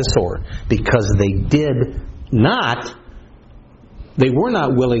 devoured by the sword. Because they were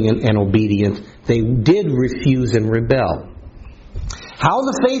not willing and obedient. They did refuse and rebel. How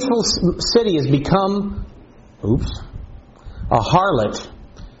the faithful city has become, a harlot.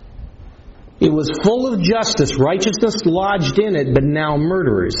 It was full of justice, righteousness lodged in it, but now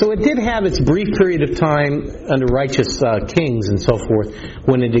murderers. So it did have its brief period of time under righteous kings and so forth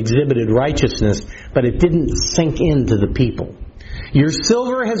when it exhibited righteousness, but it didn't sink into the people. Your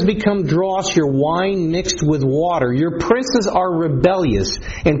silver has become dross, your wine mixed with water. Your princes are rebellious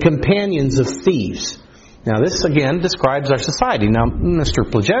and companions of thieves. Now this again describes our society. Now Mr.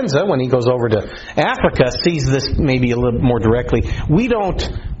 Plagenza, when he goes over to Africa, sees this maybe a little more directly.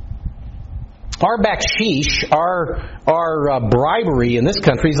 Our baksheesh, our bribery in this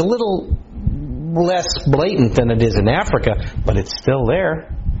country is a little less blatant than it is in Africa, but it's still there.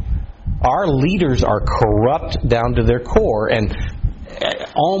 Our leaders are corrupt down to their core, and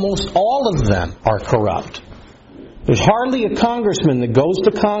almost all of them are corrupt. There's hardly a congressman that goes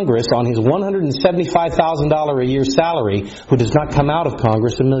to Congress on his $175,000 a year salary who does not come out of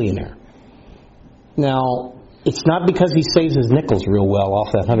Congress a millionaire. Now, it's not because he saves his nickels real well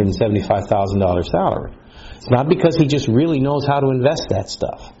off that $175,000 salary. It's not because he just really knows how to invest that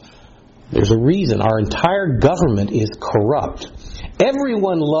stuff. There's a reason. Our entire government is corrupt.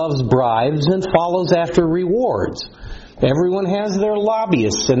 Everyone loves bribes and follows after rewards. Everyone has their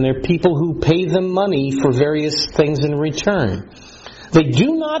lobbyists and their people who pay them money for various things in return. They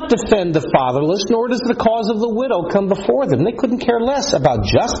do not defend the fatherless, nor does the cause of the widow come before them. They couldn't care less about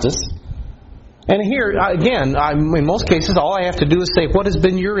justice. And here, again, in most cases, all I have to do is say, what has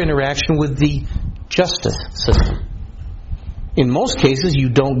been your interaction with the justice system? In most cases, you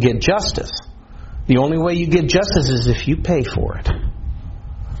don't get justice. The only way you get justice is if you pay for it.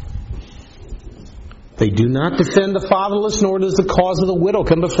 They do not defend the fatherless, nor does the cause of the widow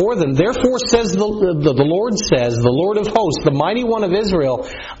come before them. Therefore says the Lord of hosts, the mighty one of Israel,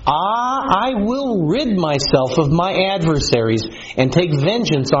 I will rid myself of my adversaries and take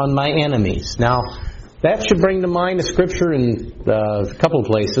vengeance on my enemies. Now, that should bring to mind a scripture in a couple of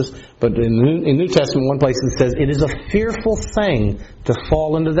places, but in New Testament, one place it says, it is a fearful thing to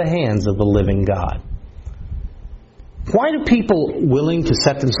fall into the hands of the living God. Why do people willing to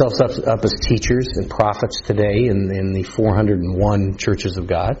set themselves up as teachers and prophets today in the 401 churches of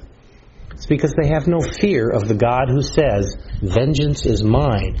God? It's because they have no fear of the God who says, vengeance is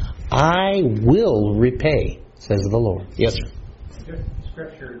mine. I will repay, says the Lord. Yes, sir. Just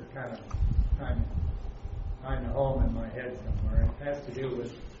scripture kind of find a home in my head somewhere. It has to do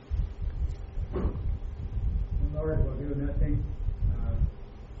with the Lord will do nothing.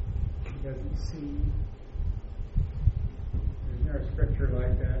 He doesn't see. Is there a scripture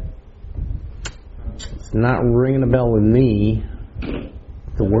like that? It's not ringing a bell with me.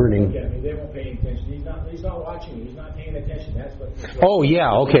 the wording. Yeah, they won't pay attention. He's not watching you. He's not paying attention. That's what. Oh,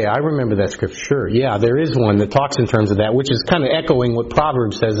 yeah, okay, I remember that scripture. Sure, yeah, there is one that talks in terms of that, which is kind of echoing what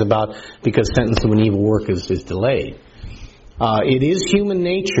Proverbs says about because sentence of an evil work is delayed. It is human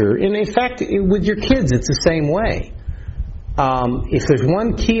nature, and in fact, with your kids, it's the same way. If there's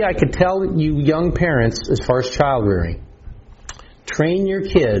one key I could tell you young parents as far as child rearing, train your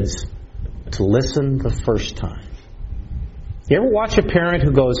kids to listen the first time. You ever watch a parent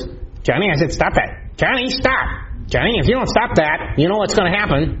who goes, Johnny, I said stop that. Johnny, stop. Johnny, if you don't stop that, you know what's going to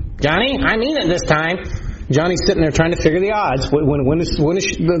happen. Johnny, I mean it this time. Johnny's sitting there trying to figure the odds. When is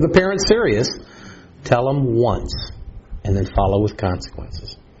the parent serious? Tell them once, and then follow with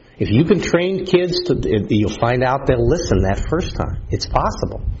consequences. If you can train kids, you'll find out they'll listen that first time. It's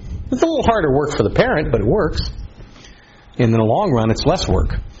possible. It's a little harder work for the parent, but it works. And in the long run, it's less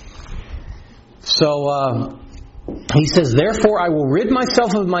work. So he says, therefore I will rid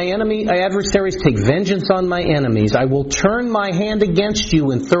myself of my adversaries, take vengeance on my enemies. I will turn my hand against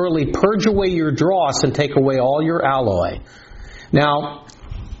you and thoroughly purge away your dross and take away all your alloy. Now,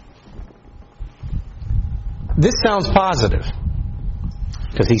 this sounds positive.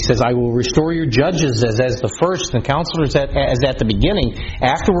 Because he says, I will restore your judges as the first and counselors as at the beginning.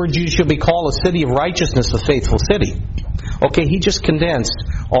 Afterwards you shall be called a city of righteousness, a faithful city. Okay, he just condensed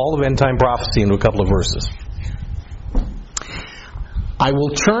all of end-time prophecy into a couple of verses. I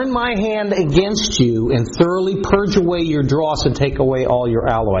will turn my hand against you and thoroughly purge away your dross and take away all your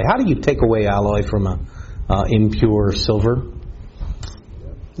alloy. How do you take away alloy from impure silver?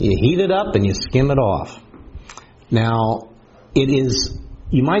 You heat it up and you skim it off. Now, it is,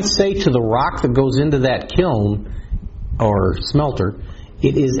 you might say, to the rock that goes into that kiln or smelter,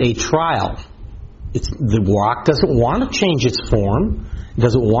 it is a trial. The rock doesn't want to change its form,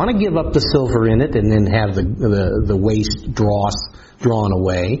 doesn't want to give up the silver in it and then have the waste dross drawn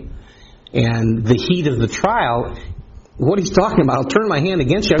away. And the heat of the trial, what he's talking about, I'll turn my hand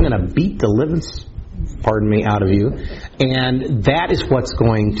against you, I'm going to beat the living, out of you. And that is what's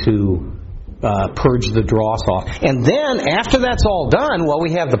going to purge the dross off. And then, after that's all done, well,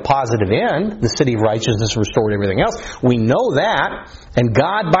 we have the positive end, the city of righteousness restored, everything else. We know that. And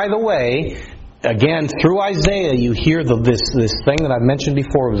God, by the way, again, through Isaiah, you hear this thing that I've mentioned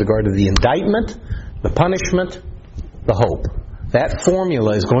before with regard to the indictment, the punishment, the hope. That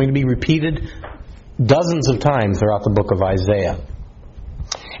formula is going to be repeated dozens of times throughout the book of Isaiah.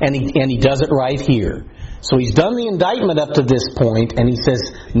 And he does it right here. So he's done the indictment up to this point, and he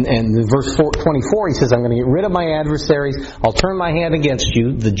says, and in verse 24, he says, I'm going to get rid of my adversaries, I'll turn my hand against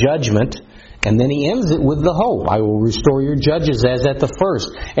you, the judgment, and then he ends it with the hope. I will restore your judges as at the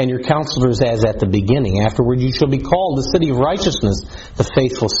first, and your counselors as at the beginning. Afterward you shall be called the city of righteousness, the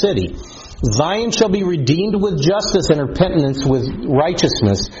faithful city. Zion shall be redeemed with justice and repentance with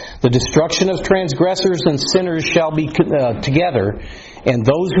righteousness. The destruction of transgressors and sinners shall be together, and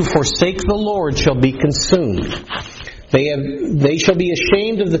those who forsake the Lord shall be consumed. They shall be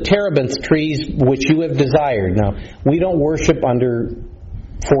ashamed of the terebinth trees which you have desired. Now, we don't worship under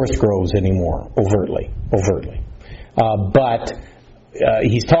forest groves anymore, overtly. But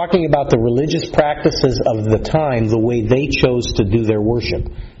he's talking about the religious practices of the time, the way they chose to do their worship.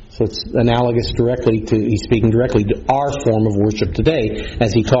 So it's analogous he's speaking directly to our form of worship today,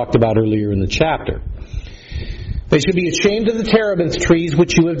 as he talked about earlier in the chapter. They shall be ashamed of the terebinth trees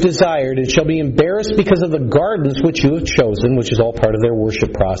which you have desired, and shall be embarrassed because of the gardens which you have chosen, which is all part of their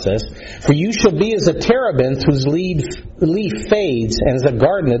worship process. For you shall be as a terebinth whose leaf fades, and as a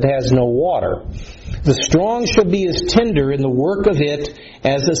garden that has no water. The strong shall be as tinder in the work of it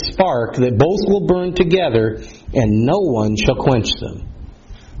as a spark, that both will burn together, and no one shall quench them.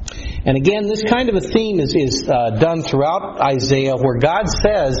 And again, this kind of a theme is done throughout Isaiah, where God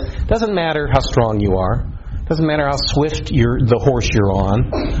says, doesn't matter how strong you are, doesn't matter how swift the horse you're on,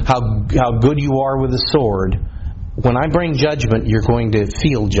 how good you are with a sword, when I bring judgment, you're going to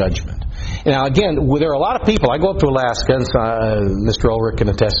feel judgment. Now again, there are a lot of people, I go up to Alaska, and Mr. Ulrich can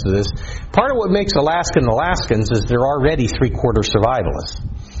attest to this, part of what makes Alaskans is they're already three-quarter survivalists.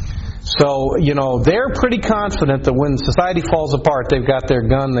 So, they're pretty confident that when society falls apart, they've got their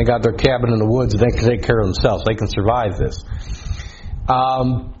gun, they got their cabin in the woods, they can take care of themselves. They can survive this.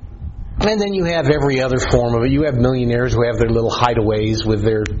 And then you have every other form of it. You have millionaires who have their little hideaways with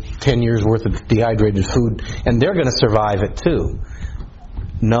their 10 years' worth of dehydrated food, and they're going to survive it too.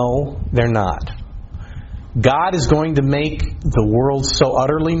 No, they're not. God is going to make the world so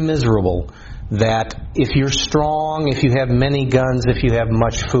utterly miserable that if you're strong, if you have many guns, if you have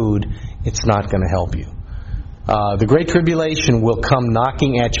much food, it's not going to help you. The Great Tribulation will come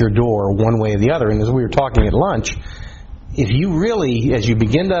knocking at your door one way or the other. And as we were talking at lunch, if you really, as you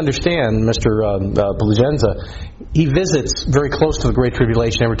begin to understand, Mr. Plagenza, he visits very close to the Great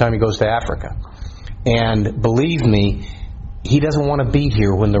Tribulation every time he goes to Africa. And believe me, he doesn't want to be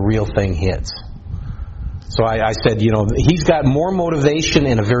here when the real thing hits. So I said, he's got more motivation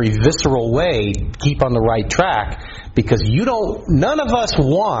in a very visceral way to keep on the right track, because none of us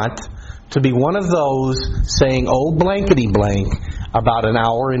want to be one of those saying, oh, blankety blank, about an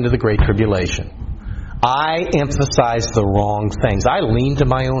hour into the Great Tribulation. I emphasized the wrong things. I leaned to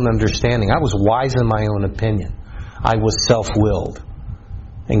my own understanding. I was wise in my own opinion. I was self-willed.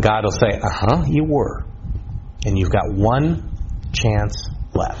 And God will say, you were. And you've got one chance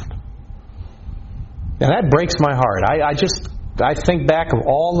left. Now that breaks my heart. I think back of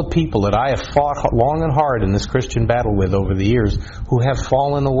all the people that I have fought long and hard in this Christian battle with over the years who have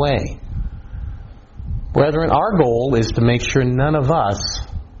fallen away. Brethren, our goal is to make sure none of us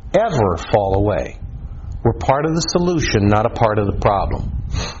ever fall away. We're part of the solution, not a part of the problem.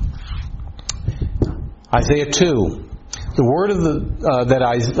 Isaiah 2. The word that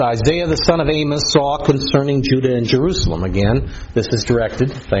Isaiah the son of Amos saw concerning Judah and Jerusalem. Again, this is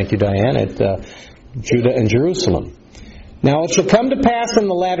directed, thank you Diane, at Judah and Jerusalem. Now it shall come to pass in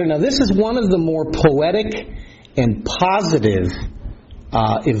the latter. Now this is one of the more poetic and positive,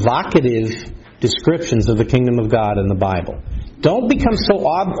 evocative descriptions of the kingdom of God in the Bible. Don't become so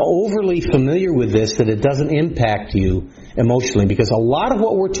overly familiar with this that it doesn't impact you emotionally, because a lot of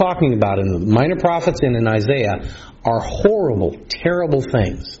what we're talking about in the minor prophets and in Isaiah are horrible, terrible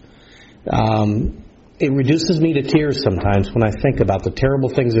things. It reduces me to tears sometimes when I think about the terrible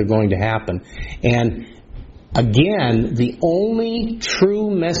things that are going to happen. And again, the only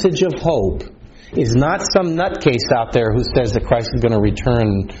true message of hope is not some nutcase out there who says that Christ is going to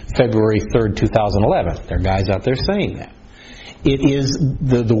return February 3rd, 2011. There are guys out there saying that. It is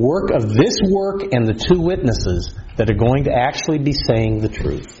the work of this work and the two witnesses that are going to actually be saying the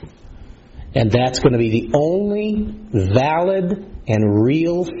truth. And that's going to be the only valid and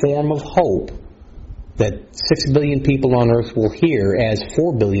real form of hope that 6 billion people on earth will hear as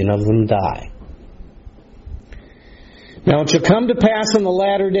 4 billion of them die. Now it shall come to pass in the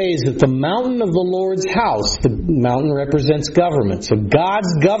latter days that the mountain of the Lord's house, the mountain represents government, so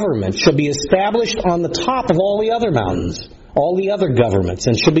God's government shall be established on the top of all the other mountains, all the other governments,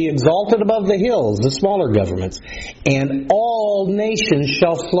 and shall be exalted above the hills, the smaller governments, and all nations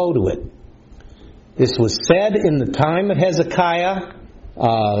shall flow to it. This was said in the time of Hezekiah,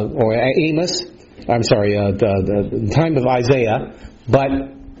 or Amos, the time of Isaiah,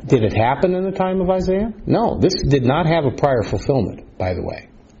 but did it happen in the time of Isaiah? No, this did not have a prior fulfillment, by the way.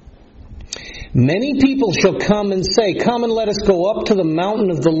 Many people shall come and say, come and let us go up to the mountain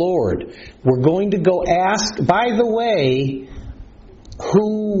of the Lord. We're going to go ask, by the way,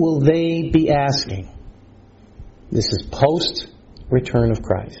 who will they be asking? This is post-return of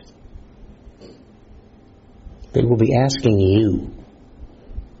Christ. They will be asking you.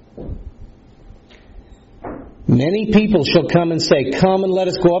 Many people shall come and say, come and let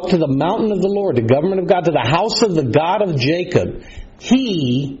us go up to the mountain of the Lord, the government of God, to the house of the God of Jacob.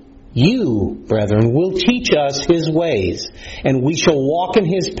 You, brethren, will teach us His ways, and we shall walk in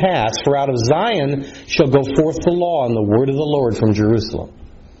His paths, for out of Zion shall go forth the law and the word of the Lord from Jerusalem.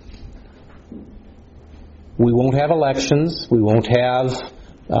 We won't have elections. We won't have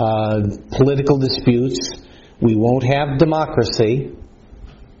political disputes. We won't have democracy.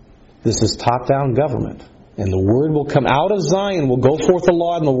 This is top-down government. And the word will come out of Zion, will go forth the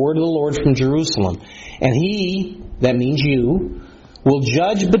law and the word of the Lord from Jerusalem. And He, that means you, will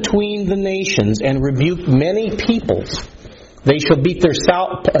judge between the nations and rebuke many peoples. They shall beat their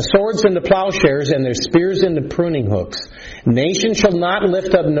swords into plowshares and their spears into pruning hooks. Nation shall not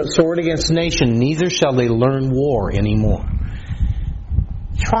lift up sword against nation, neither shall they learn war anymore.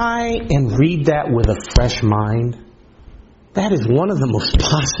 Try and read that with a fresh mind. That is one of the most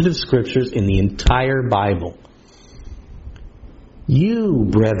positive scriptures in the entire Bible. You,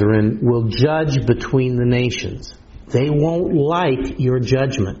 brethren, will judge between the nations. They won't like your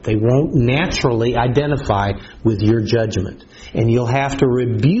judgment. They won't naturally identify with your judgment. And you'll have to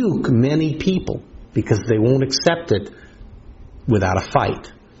rebuke many people because they won't accept it without a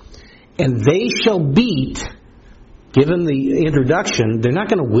fight. And they shall beat, given the introduction, they're not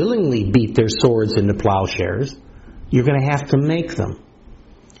going to willingly beat their swords into plowshares. You're going to have to make them.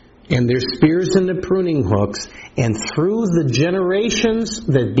 And their spears into pruning hooks. And through the generations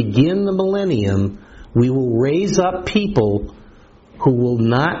that begin the millennium, we will raise up people who will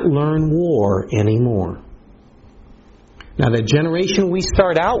not learn war anymore. Now, the generation we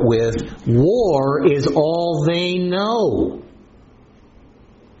start out with, war is all they know.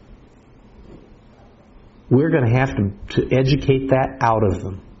 we're going to have to educate that out of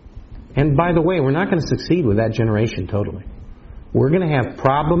them. And by the way, we're not going to succeed with that generation totally. We're going to have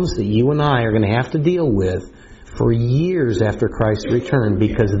problems that you and I are going to have to deal with for years after Christ's return,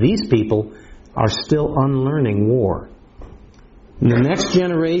 because these people are still unlearning war. The next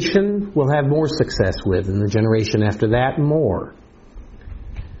generation will have more success with, and the generation after that more.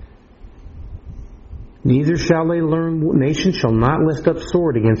 Neither shall they learn, nation shall not lift up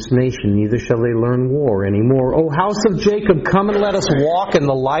sword against nation, neither shall they learn war anymore. O house of Jacob, come and let us walk in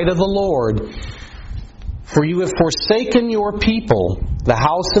the light of the Lord. For you have forsaken your people, the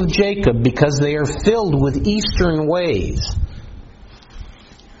house of Jacob, because they are filled with eastern ways.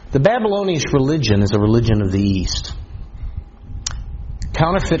 The Babylonian religion is a religion of the East.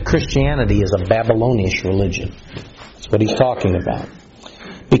 Counterfeit Christianity is a Babylonian religion. That's what he's talking about.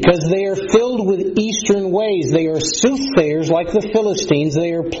 Because they are filled with eastern ways. They are soothsayers like the Philistines.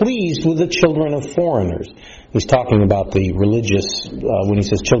 They are pleased with the children of foreigners. He's talking about the religious, when he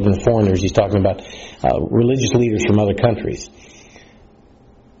says children of foreigners, he's talking about religious leaders from other countries.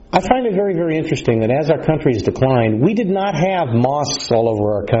 I find it very, very interesting that as our country has declined, we did not have mosques all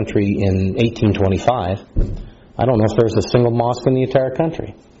over our country in 1825. I don't know if there's a single mosque in the entire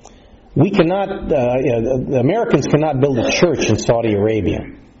country. We cannot, the Americans cannot build a church in Saudi Arabia.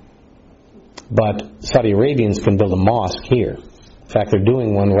 But Saudi Arabians can build a mosque here. In fact, they're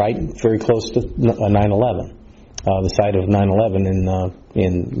doing one right very close to 9/11, the site of 9/11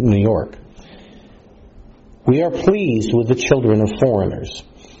 in New York. We are pleased with the children of foreigners.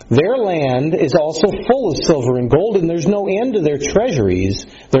 Their land is also full of silver and gold, and there's no end to their treasuries.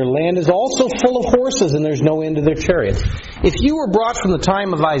 Their land is also full of horses, and there's no end to their chariots. If you were brought from the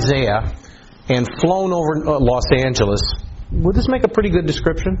time of Isaiah and flown over Los Angeles, would this make a pretty good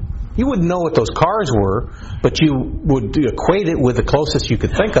description? You wouldn't know what those cars were, but you would equate it with the closest you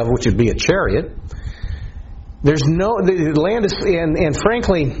could think of, which would be a chariot. The land is, and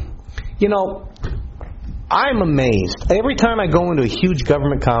frankly, you know, I'm amazed. Every time I go into a huge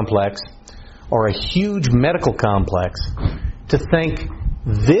government complex or a huge medical complex to think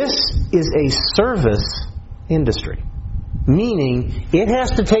this is a service industry. Meaning, it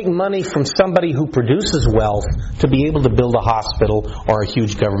has to take money from somebody who produces wealth to be able to build a hospital or a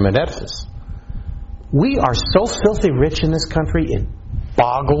huge government edifice. We are so filthy rich in this country, it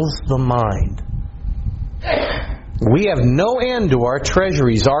boggles the mind. We have no end to our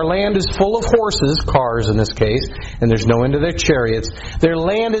treasuries. Our land is full of horses, cars in this case, and there's no end to their chariots. Their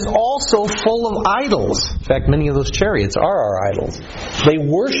land is also full of idols. In fact, many of those chariots are our idols. They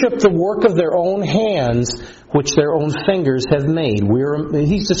worship the work of their own hands, which their own fingers have made.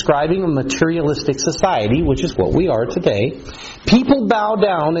 He's describing a materialistic society, which is what we are today. People bow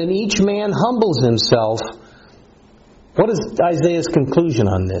down and each man humbles himself. What is Isaiah's conclusion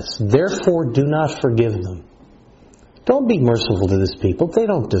on this? Therefore, do not forgive them. Don't be merciful to this people. They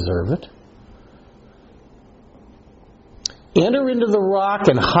don't deserve it. Enter into the rock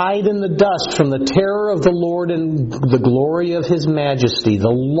and hide in the dust from the terror of the Lord and the glory of His majesty. The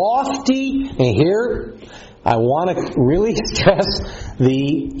lofty, and here I want to really stress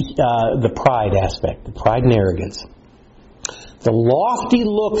the pride aspect, the pride and arrogance. The lofty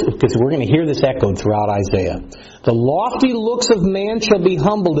looks, because we're going to hear this echoed throughout Isaiah. The lofty looks of man shall be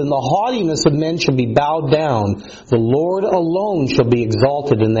humbled, and the haughtiness of men shall be bowed down. The Lord alone shall be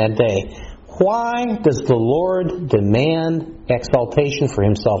exalted in that day. Why does the Lord demand exaltation for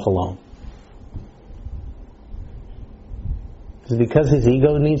Himself alone? Is it because His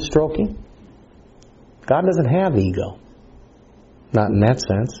ego needs stroking? God doesn't have ego. Not in that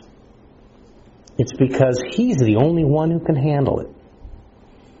sense. It's because He's the only one who can handle it.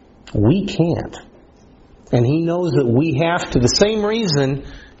 We can't. And He knows that we have to. The same reason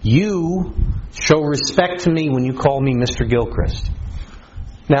you show respect to me when you call me Mr. Gilchrist.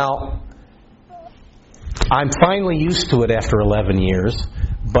 Now, I'm finally used to it after 11 years,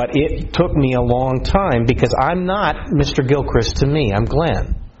 but it took me a long time because I'm not Mr. Gilchrist to me. I'm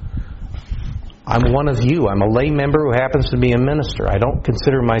Glen. I'm one of you. I'm a lay member who happens to be a minister. I don't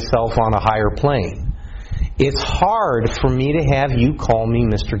consider myself on a higher plane. It's hard for me to have you call me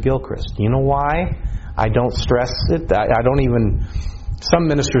Mr. Gilchrist. You know why? I don't stress it. I don't even... Some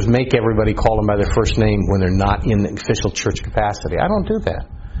ministers make everybody call them by their first name when they're not in the official church capacity. I don't do that.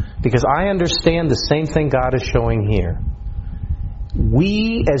 Because I understand the same thing God is showing here.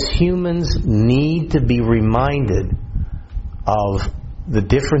 We as humans need to be reminded of the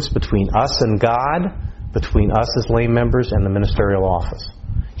difference between us and God, between us as lay members and the ministerial office.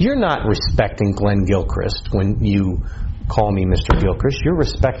 You're not respecting Glen Gilchrist when you call me Mr. Gilchrist. You're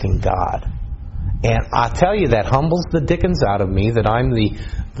respecting God. And I tell you, that humbles the dickens out of me that I'm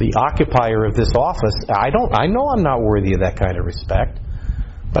the occupier of this office. I know I'm not worthy of that kind of respect.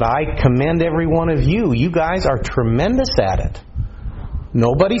 But I commend every one of you. You guys are tremendous at it.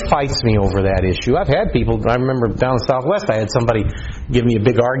 Nobody fights me over that issue. I've had people, I remember down in Southwest, I had somebody give me a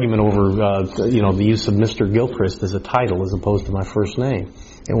big argument over, the use of Mr. Gilchrist as a title as opposed to my first name.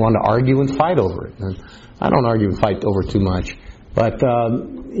 They wanted to argue and fight over it. And I don't argue and fight over too much. But,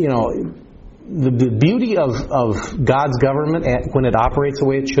 the beauty of God's government when it operates the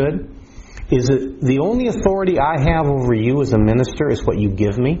way it should is that the only authority I have over you as a minister is what you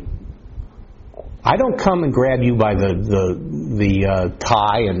give me. I don't come and grab you by the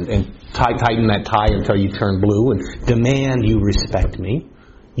tie and tighten that tie until you turn blue and demand you respect me.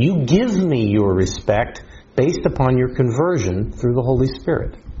 You give me your respect based upon your conversion through the Holy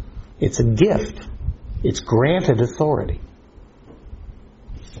Spirit. It's a gift. It's granted authority.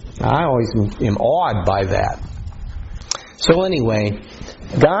 I always am awed by that. So anyway,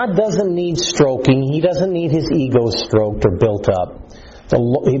 God doesn't need stroking. He doesn't need his ego stroked or built up.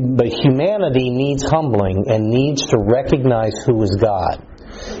 But humanity needs humbling and needs to recognize who is God.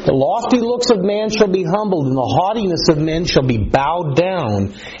 The lofty looks of man shall be humbled, and the haughtiness of men shall be bowed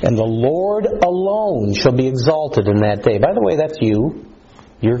down, and the Lord alone shall be exalted in that day. By the way, that's you.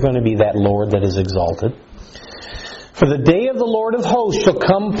 You're going to be that Lord that is exalted. For the day of the Lord of hosts shall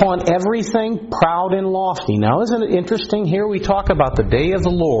come upon everything proud and lofty. Now, isn't it interesting? Here we talk about the day of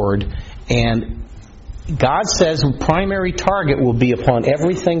the Lord, and God says the primary target will be upon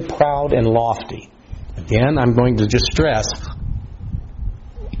everything proud and lofty. Again, I'm going to just stress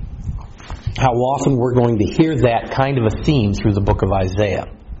how often we're going to hear that kind of a theme through the book of Isaiah.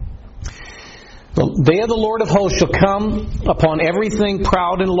 The day of the Lord of hosts shall come upon everything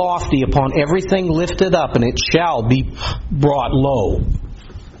proud and lofty, upon everything lifted up, and it shall be brought low.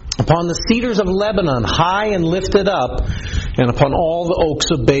 Upon the cedars of Lebanon, high and lifted up, and upon all the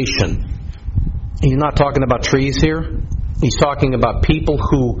oaks of Bashan. He's not talking about trees here. He's talking about people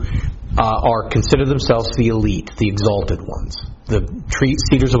who consider themselves the elite, the exalted ones. The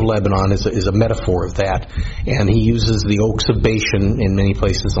cedars of Lebanon is a metaphor of that, and he uses the oaks of Bashan in many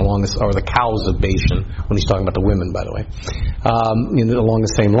places or the cows of Bashan when he's talking about the women, by the way, along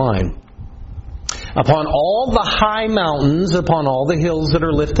the same line. Upon all the high mountains, upon all the hills that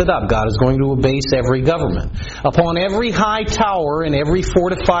are lifted up, God is going to abase every government. Upon every high tower and every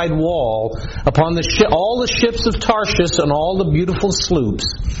fortified wall, upon all the ships of Tarshish and all the beautiful sloops,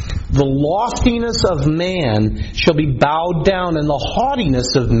 the loftiness of man shall be bowed down, and the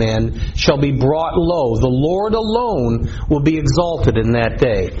haughtiness of men shall be brought low. The Lord alone will be exalted in that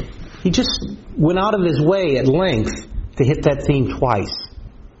day. He just went out of his way at length to hit that theme twice.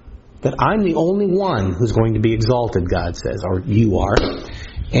 That I'm the only one who's going to be exalted, God says, or you are.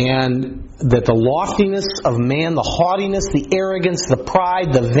 And that the loftiness of man, the haughtiness, the arrogance, the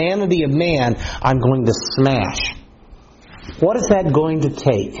pride, the vanity of man, I'm going to smash. What is that going to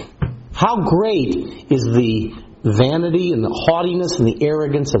take? How great is the vanity and the haughtiness and the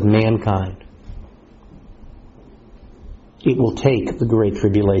arrogance of mankind? It will take the great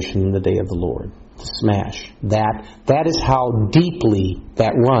tribulation in the day of the Lord to smash. That is how deeply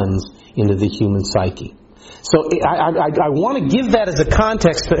that runs into the human psyche. So I want to give that as a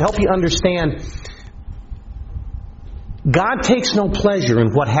context to help you understand God takes no pleasure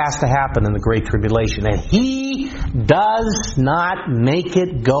in what has to happen in the Great Tribulation. And He does not make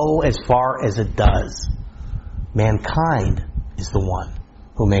it go as far as it does. Mankind is the one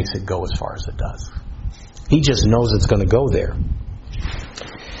who makes it go as far as it does. He just knows it's going to go there.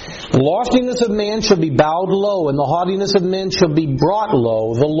 The loftiness of man shall be bowed low, and the haughtiness of men shall be brought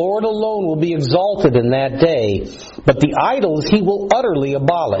low. The Lord alone will be exalted in that day, but the idols He will utterly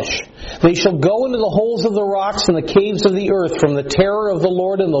abolish. They shall go into the holes of the rocks and the caves of the earth from the terror of the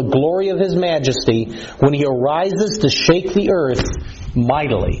Lord and the glory of His majesty, when He arises to shake the earth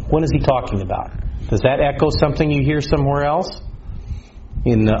mightily. What is He talking about? Does that echo something you hear somewhere else?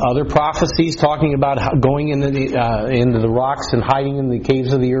 In other prophecies, talking about going into the rocks and hiding in the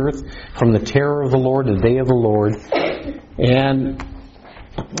caves of the earth from the terror of the Lord, the day of the Lord. And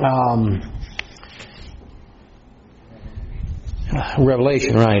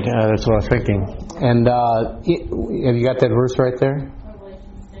Revelation, right? That's what I was thinking. And have you got that verse right there?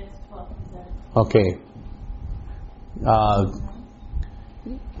 Revelation 6:12-17. Okay.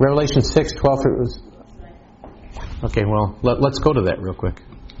 Revelation 6:12. Okay, well, let's go to that real quick.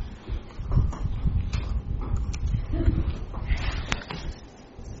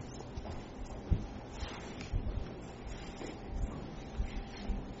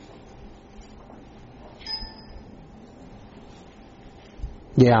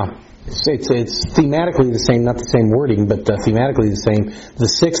 Yeah. It's thematically the same, not the same wording, but thematically the same. The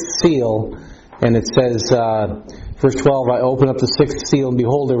sixth seal, and it says, verse 12, I opened up the sixth seal, and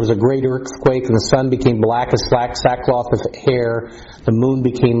behold, there was a great earthquake, and the sun became black as sackcloth of hair, the moon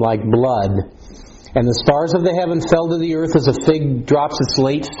became like blood. And the stars of the heaven fell to the earth as a fig drops its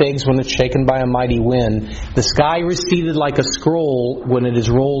late figs when it's shaken by a mighty wind. The sky receded like a scroll when it is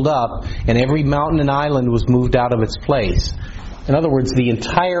rolled up, and every mountain and island was moved out of its place. In other words, the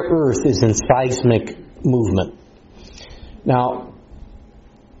entire earth is in seismic movement. Now,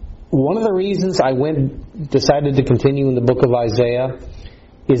 one of the reasons I decided to continue in the book of Isaiah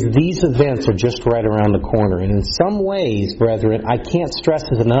is these events are just right around the corner. And in some ways, brethren, I can't stress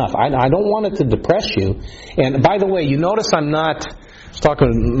this enough. I don't want it to depress you. And by the way, you notice I was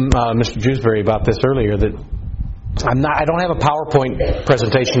talking to Mr. Jewsbury about this earlier, that I don't have a PowerPoint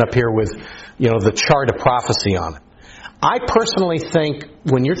presentation up here with, the chart of prophecy on it. I personally think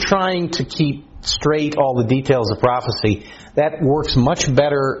when you're trying to keep straight all the details of prophecy, that works much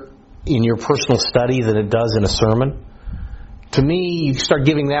better in your personal study than it does in a sermon. To me, you start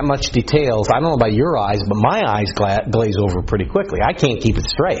giving that much details. I don't know about your eyes, but my eyes glaze over pretty quickly. I can't keep it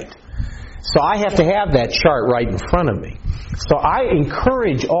straight. So I have to have that chart right in front of me. So I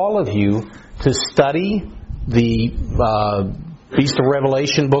encourage all of you to study the Beast of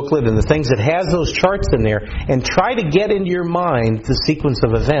Revelation booklet and the things that has those charts in there, and try to get into your mind the sequence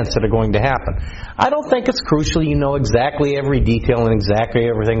of events that are going to happen. I don't think it's crucial you know exactly every detail and exactly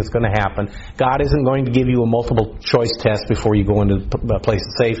everything that's going to happen. God isn't going to give you a multiple choice test before you go into a place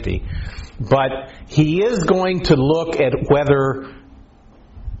of safety. But He is going to look at whether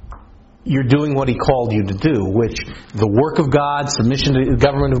you're doing what He called you to do, which the work of God, submission to the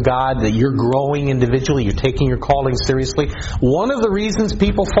government of God, that you're growing individually, you're taking your calling seriously. One of the reasons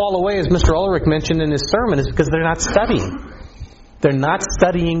people fall away, as Mr. Ulrich mentioned in his sermon, is because they're not studying. They're not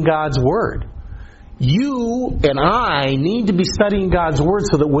studying God's Word. You and I need to be studying God's Word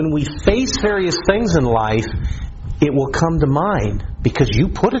so that when we face various things in life, it will come to mind because you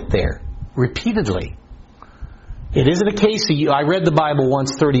put it there repeatedly. It isn't a case of I read the Bible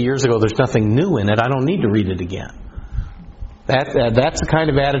once 30 years ago, there's nothing new in it, I don't need to read it again. That's the kind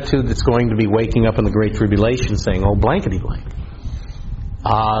of attitude that's going to be waking up in the Great Tribulation saying, oh, blankety blank.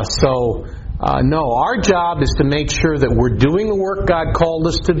 No, our job is to make sure that we're doing the work God called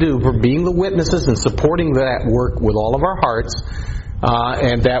us to do, for being the witnesses and supporting that work with all of our hearts,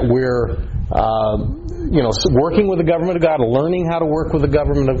 and that we're working with the government of God, learning how to work with the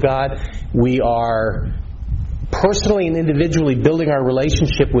government of God. We are personally and individually building our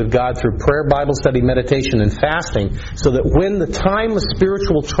relationship with God through prayer, Bible study, meditation, and fasting, so that when the time of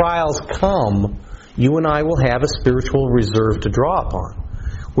spiritual trials come, you and I will have a spiritual reserve to draw upon.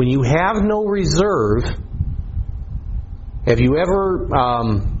 When you have no reserve, have you ever...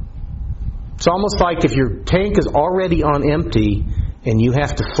 it's almost like if your tank is already on empty and you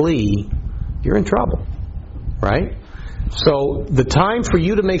have to flee, you're in trouble, right? So the time for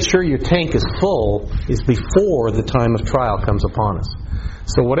you to make sure your tank is full is before the time of trial comes upon us.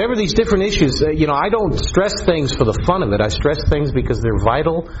 So whatever these different issues, I don't stress things for the fun of it. I stress things because they're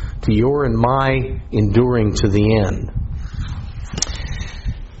vital to your and my enduring to the end.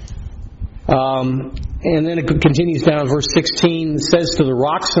 And then it continues down, verse 16, it says, to the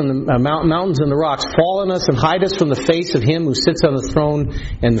rocks and the mountains and the rocks, fall on us and hide us from the face of Him who sits on the throne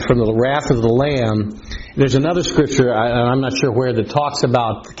and from the wrath of the Lamb. There's another scripture, I'm not sure where, that talks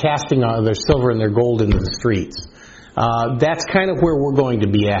about casting their silver and their gold into the streets. That's kind of where we're going to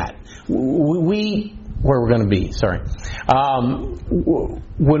be at.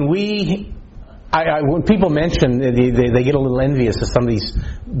 When people mention, they get a little envious of some of these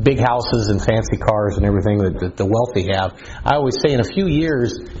big houses and fancy cars and everything that the wealthy have. I always say in a few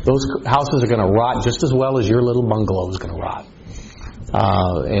years, those houses are going to rot just as well as your little bungalow is going to rot.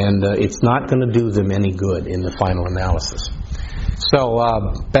 And it's not going to do them any good in the final analysis. So,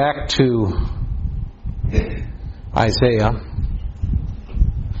 back to Isaiah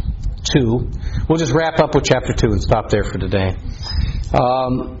 2. We'll just wrap up with chapter 2 and stop there for today.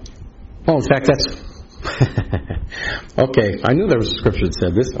 In fact, that's... Okay, I knew there was a scripture that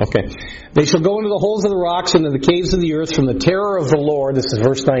said this. Okay. They shall go into the holes of the rocks and into the caves of the earth from the terror of the Lord. This is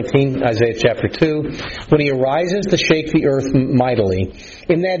verse 19, Isaiah chapter 2. When He arises to shake the earth mightily.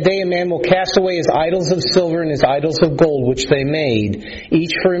 In that day a man will cast away his idols of silver and his idols of gold which they made,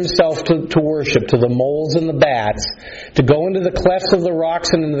 each for himself to worship, to the moles and the bats, to go into the clefts of the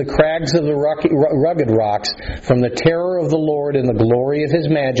rocks and into the crags of the rugged rocks, from the terror of the Lord and the glory of His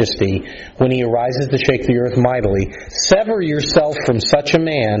majesty, when He arises to shake the the earth mightily. Sever yourself from such a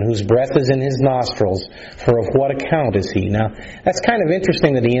man whose breath is in his nostrils, for of what account is he? Now, that's kind of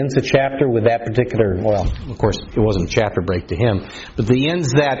interesting that he ends the chapter with that particular, well, of course, it wasn't a chapter break to him, but he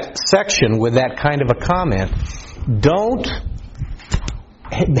ends that section with that kind of a comment. Don't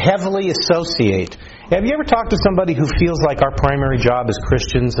heavily associate. Have you ever talked to somebody who feels like our primary job as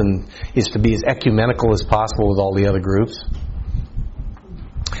Christians and is to be as ecumenical as possible with all the other groups?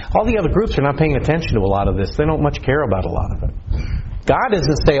 All the other groups are not paying attention to a lot of this. They don't much care about a lot of it. God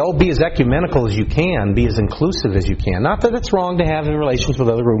doesn't say, be as ecumenical as you can, be as inclusive as you can. Not that it's wrong to have relations with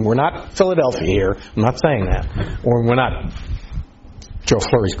other groups. We're not Philadelphia here. I'm not saying that. Or we're not Joe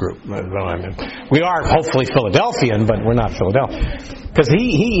Flurry's group. We are hopefully Philadelphian, but we're not Philadelphia. Because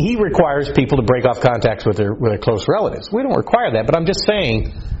he requires people to break off contacts with their close relatives. We don't require that, but I'm just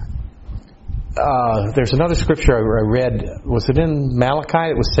saying, there's another scripture I read, was it in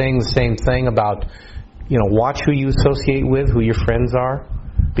Malachi? It was saying the same thing about, watch who you associate with, who your friends are,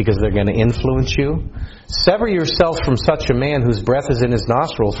 because they're going to influence you. Sever yourself from such a man whose breath is in his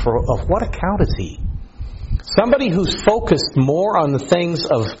nostrils, for of what account is he? Somebody who's focused more on the things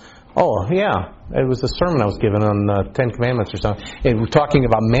of, it was a sermon I was given on 10 Commandments or something. It was talking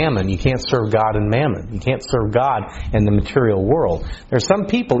about mammon. You can't serve God in mammon. You can't serve God in the material world. There are some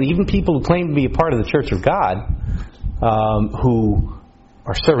people, even people who claim to be a part of the Church of God, who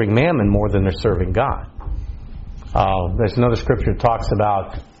are serving mammon more than they're serving God. There's another scripture that talks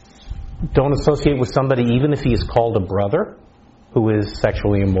about don't associate with somebody even if he is called a brother who is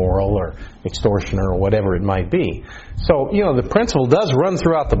sexually immoral or extortioner or whatever it might be. So, the principle does run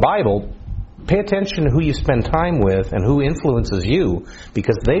throughout the Bible. Pay attention to who you spend time with and who influences you,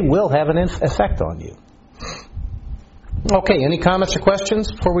 because they will have an effect on you. Okay, any comments or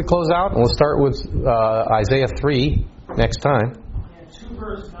questions before we close out? And we'll start with Isaiah 3 next time. 2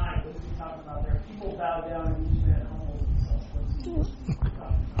 verse 9, what is he talking about there? People bow down and each man humbles himself.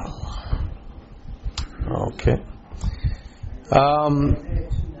 Okay.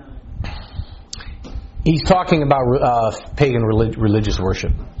 He's talking about pagan religious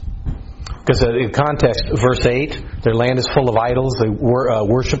worship. Because in context, verse 8, their land is full of idols. They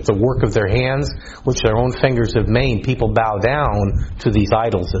worship the work of their hands, which their own fingers have made. People bow down to these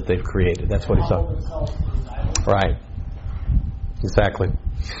idols that they've created. That's what he's talking about. Right. Exactly.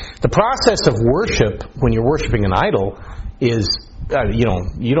 The process of worship, when you're worshiping an idol, is, you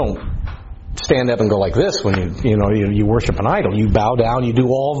don't stand up and go like this when you worship an idol. You bow down, you do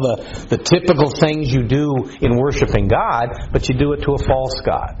all the typical things you do in worshiping God, but you do it to a false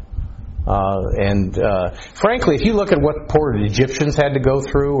god. Frankly, if you look at what poor Egyptians had to go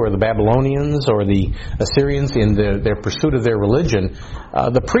through, or the Babylonians, or the Assyrians in their pursuit of their religion,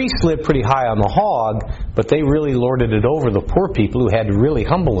 the priests lived pretty high on the hog, but they really lorded it over the poor people who had to really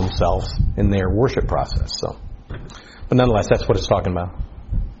humble themselves in their worship process. So, but nonetheless, that's what it's talking about.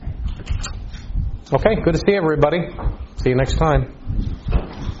 Okay, good to see everybody. See you next time.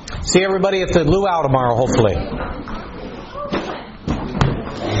 See everybody at the luau tomorrow, hopefully.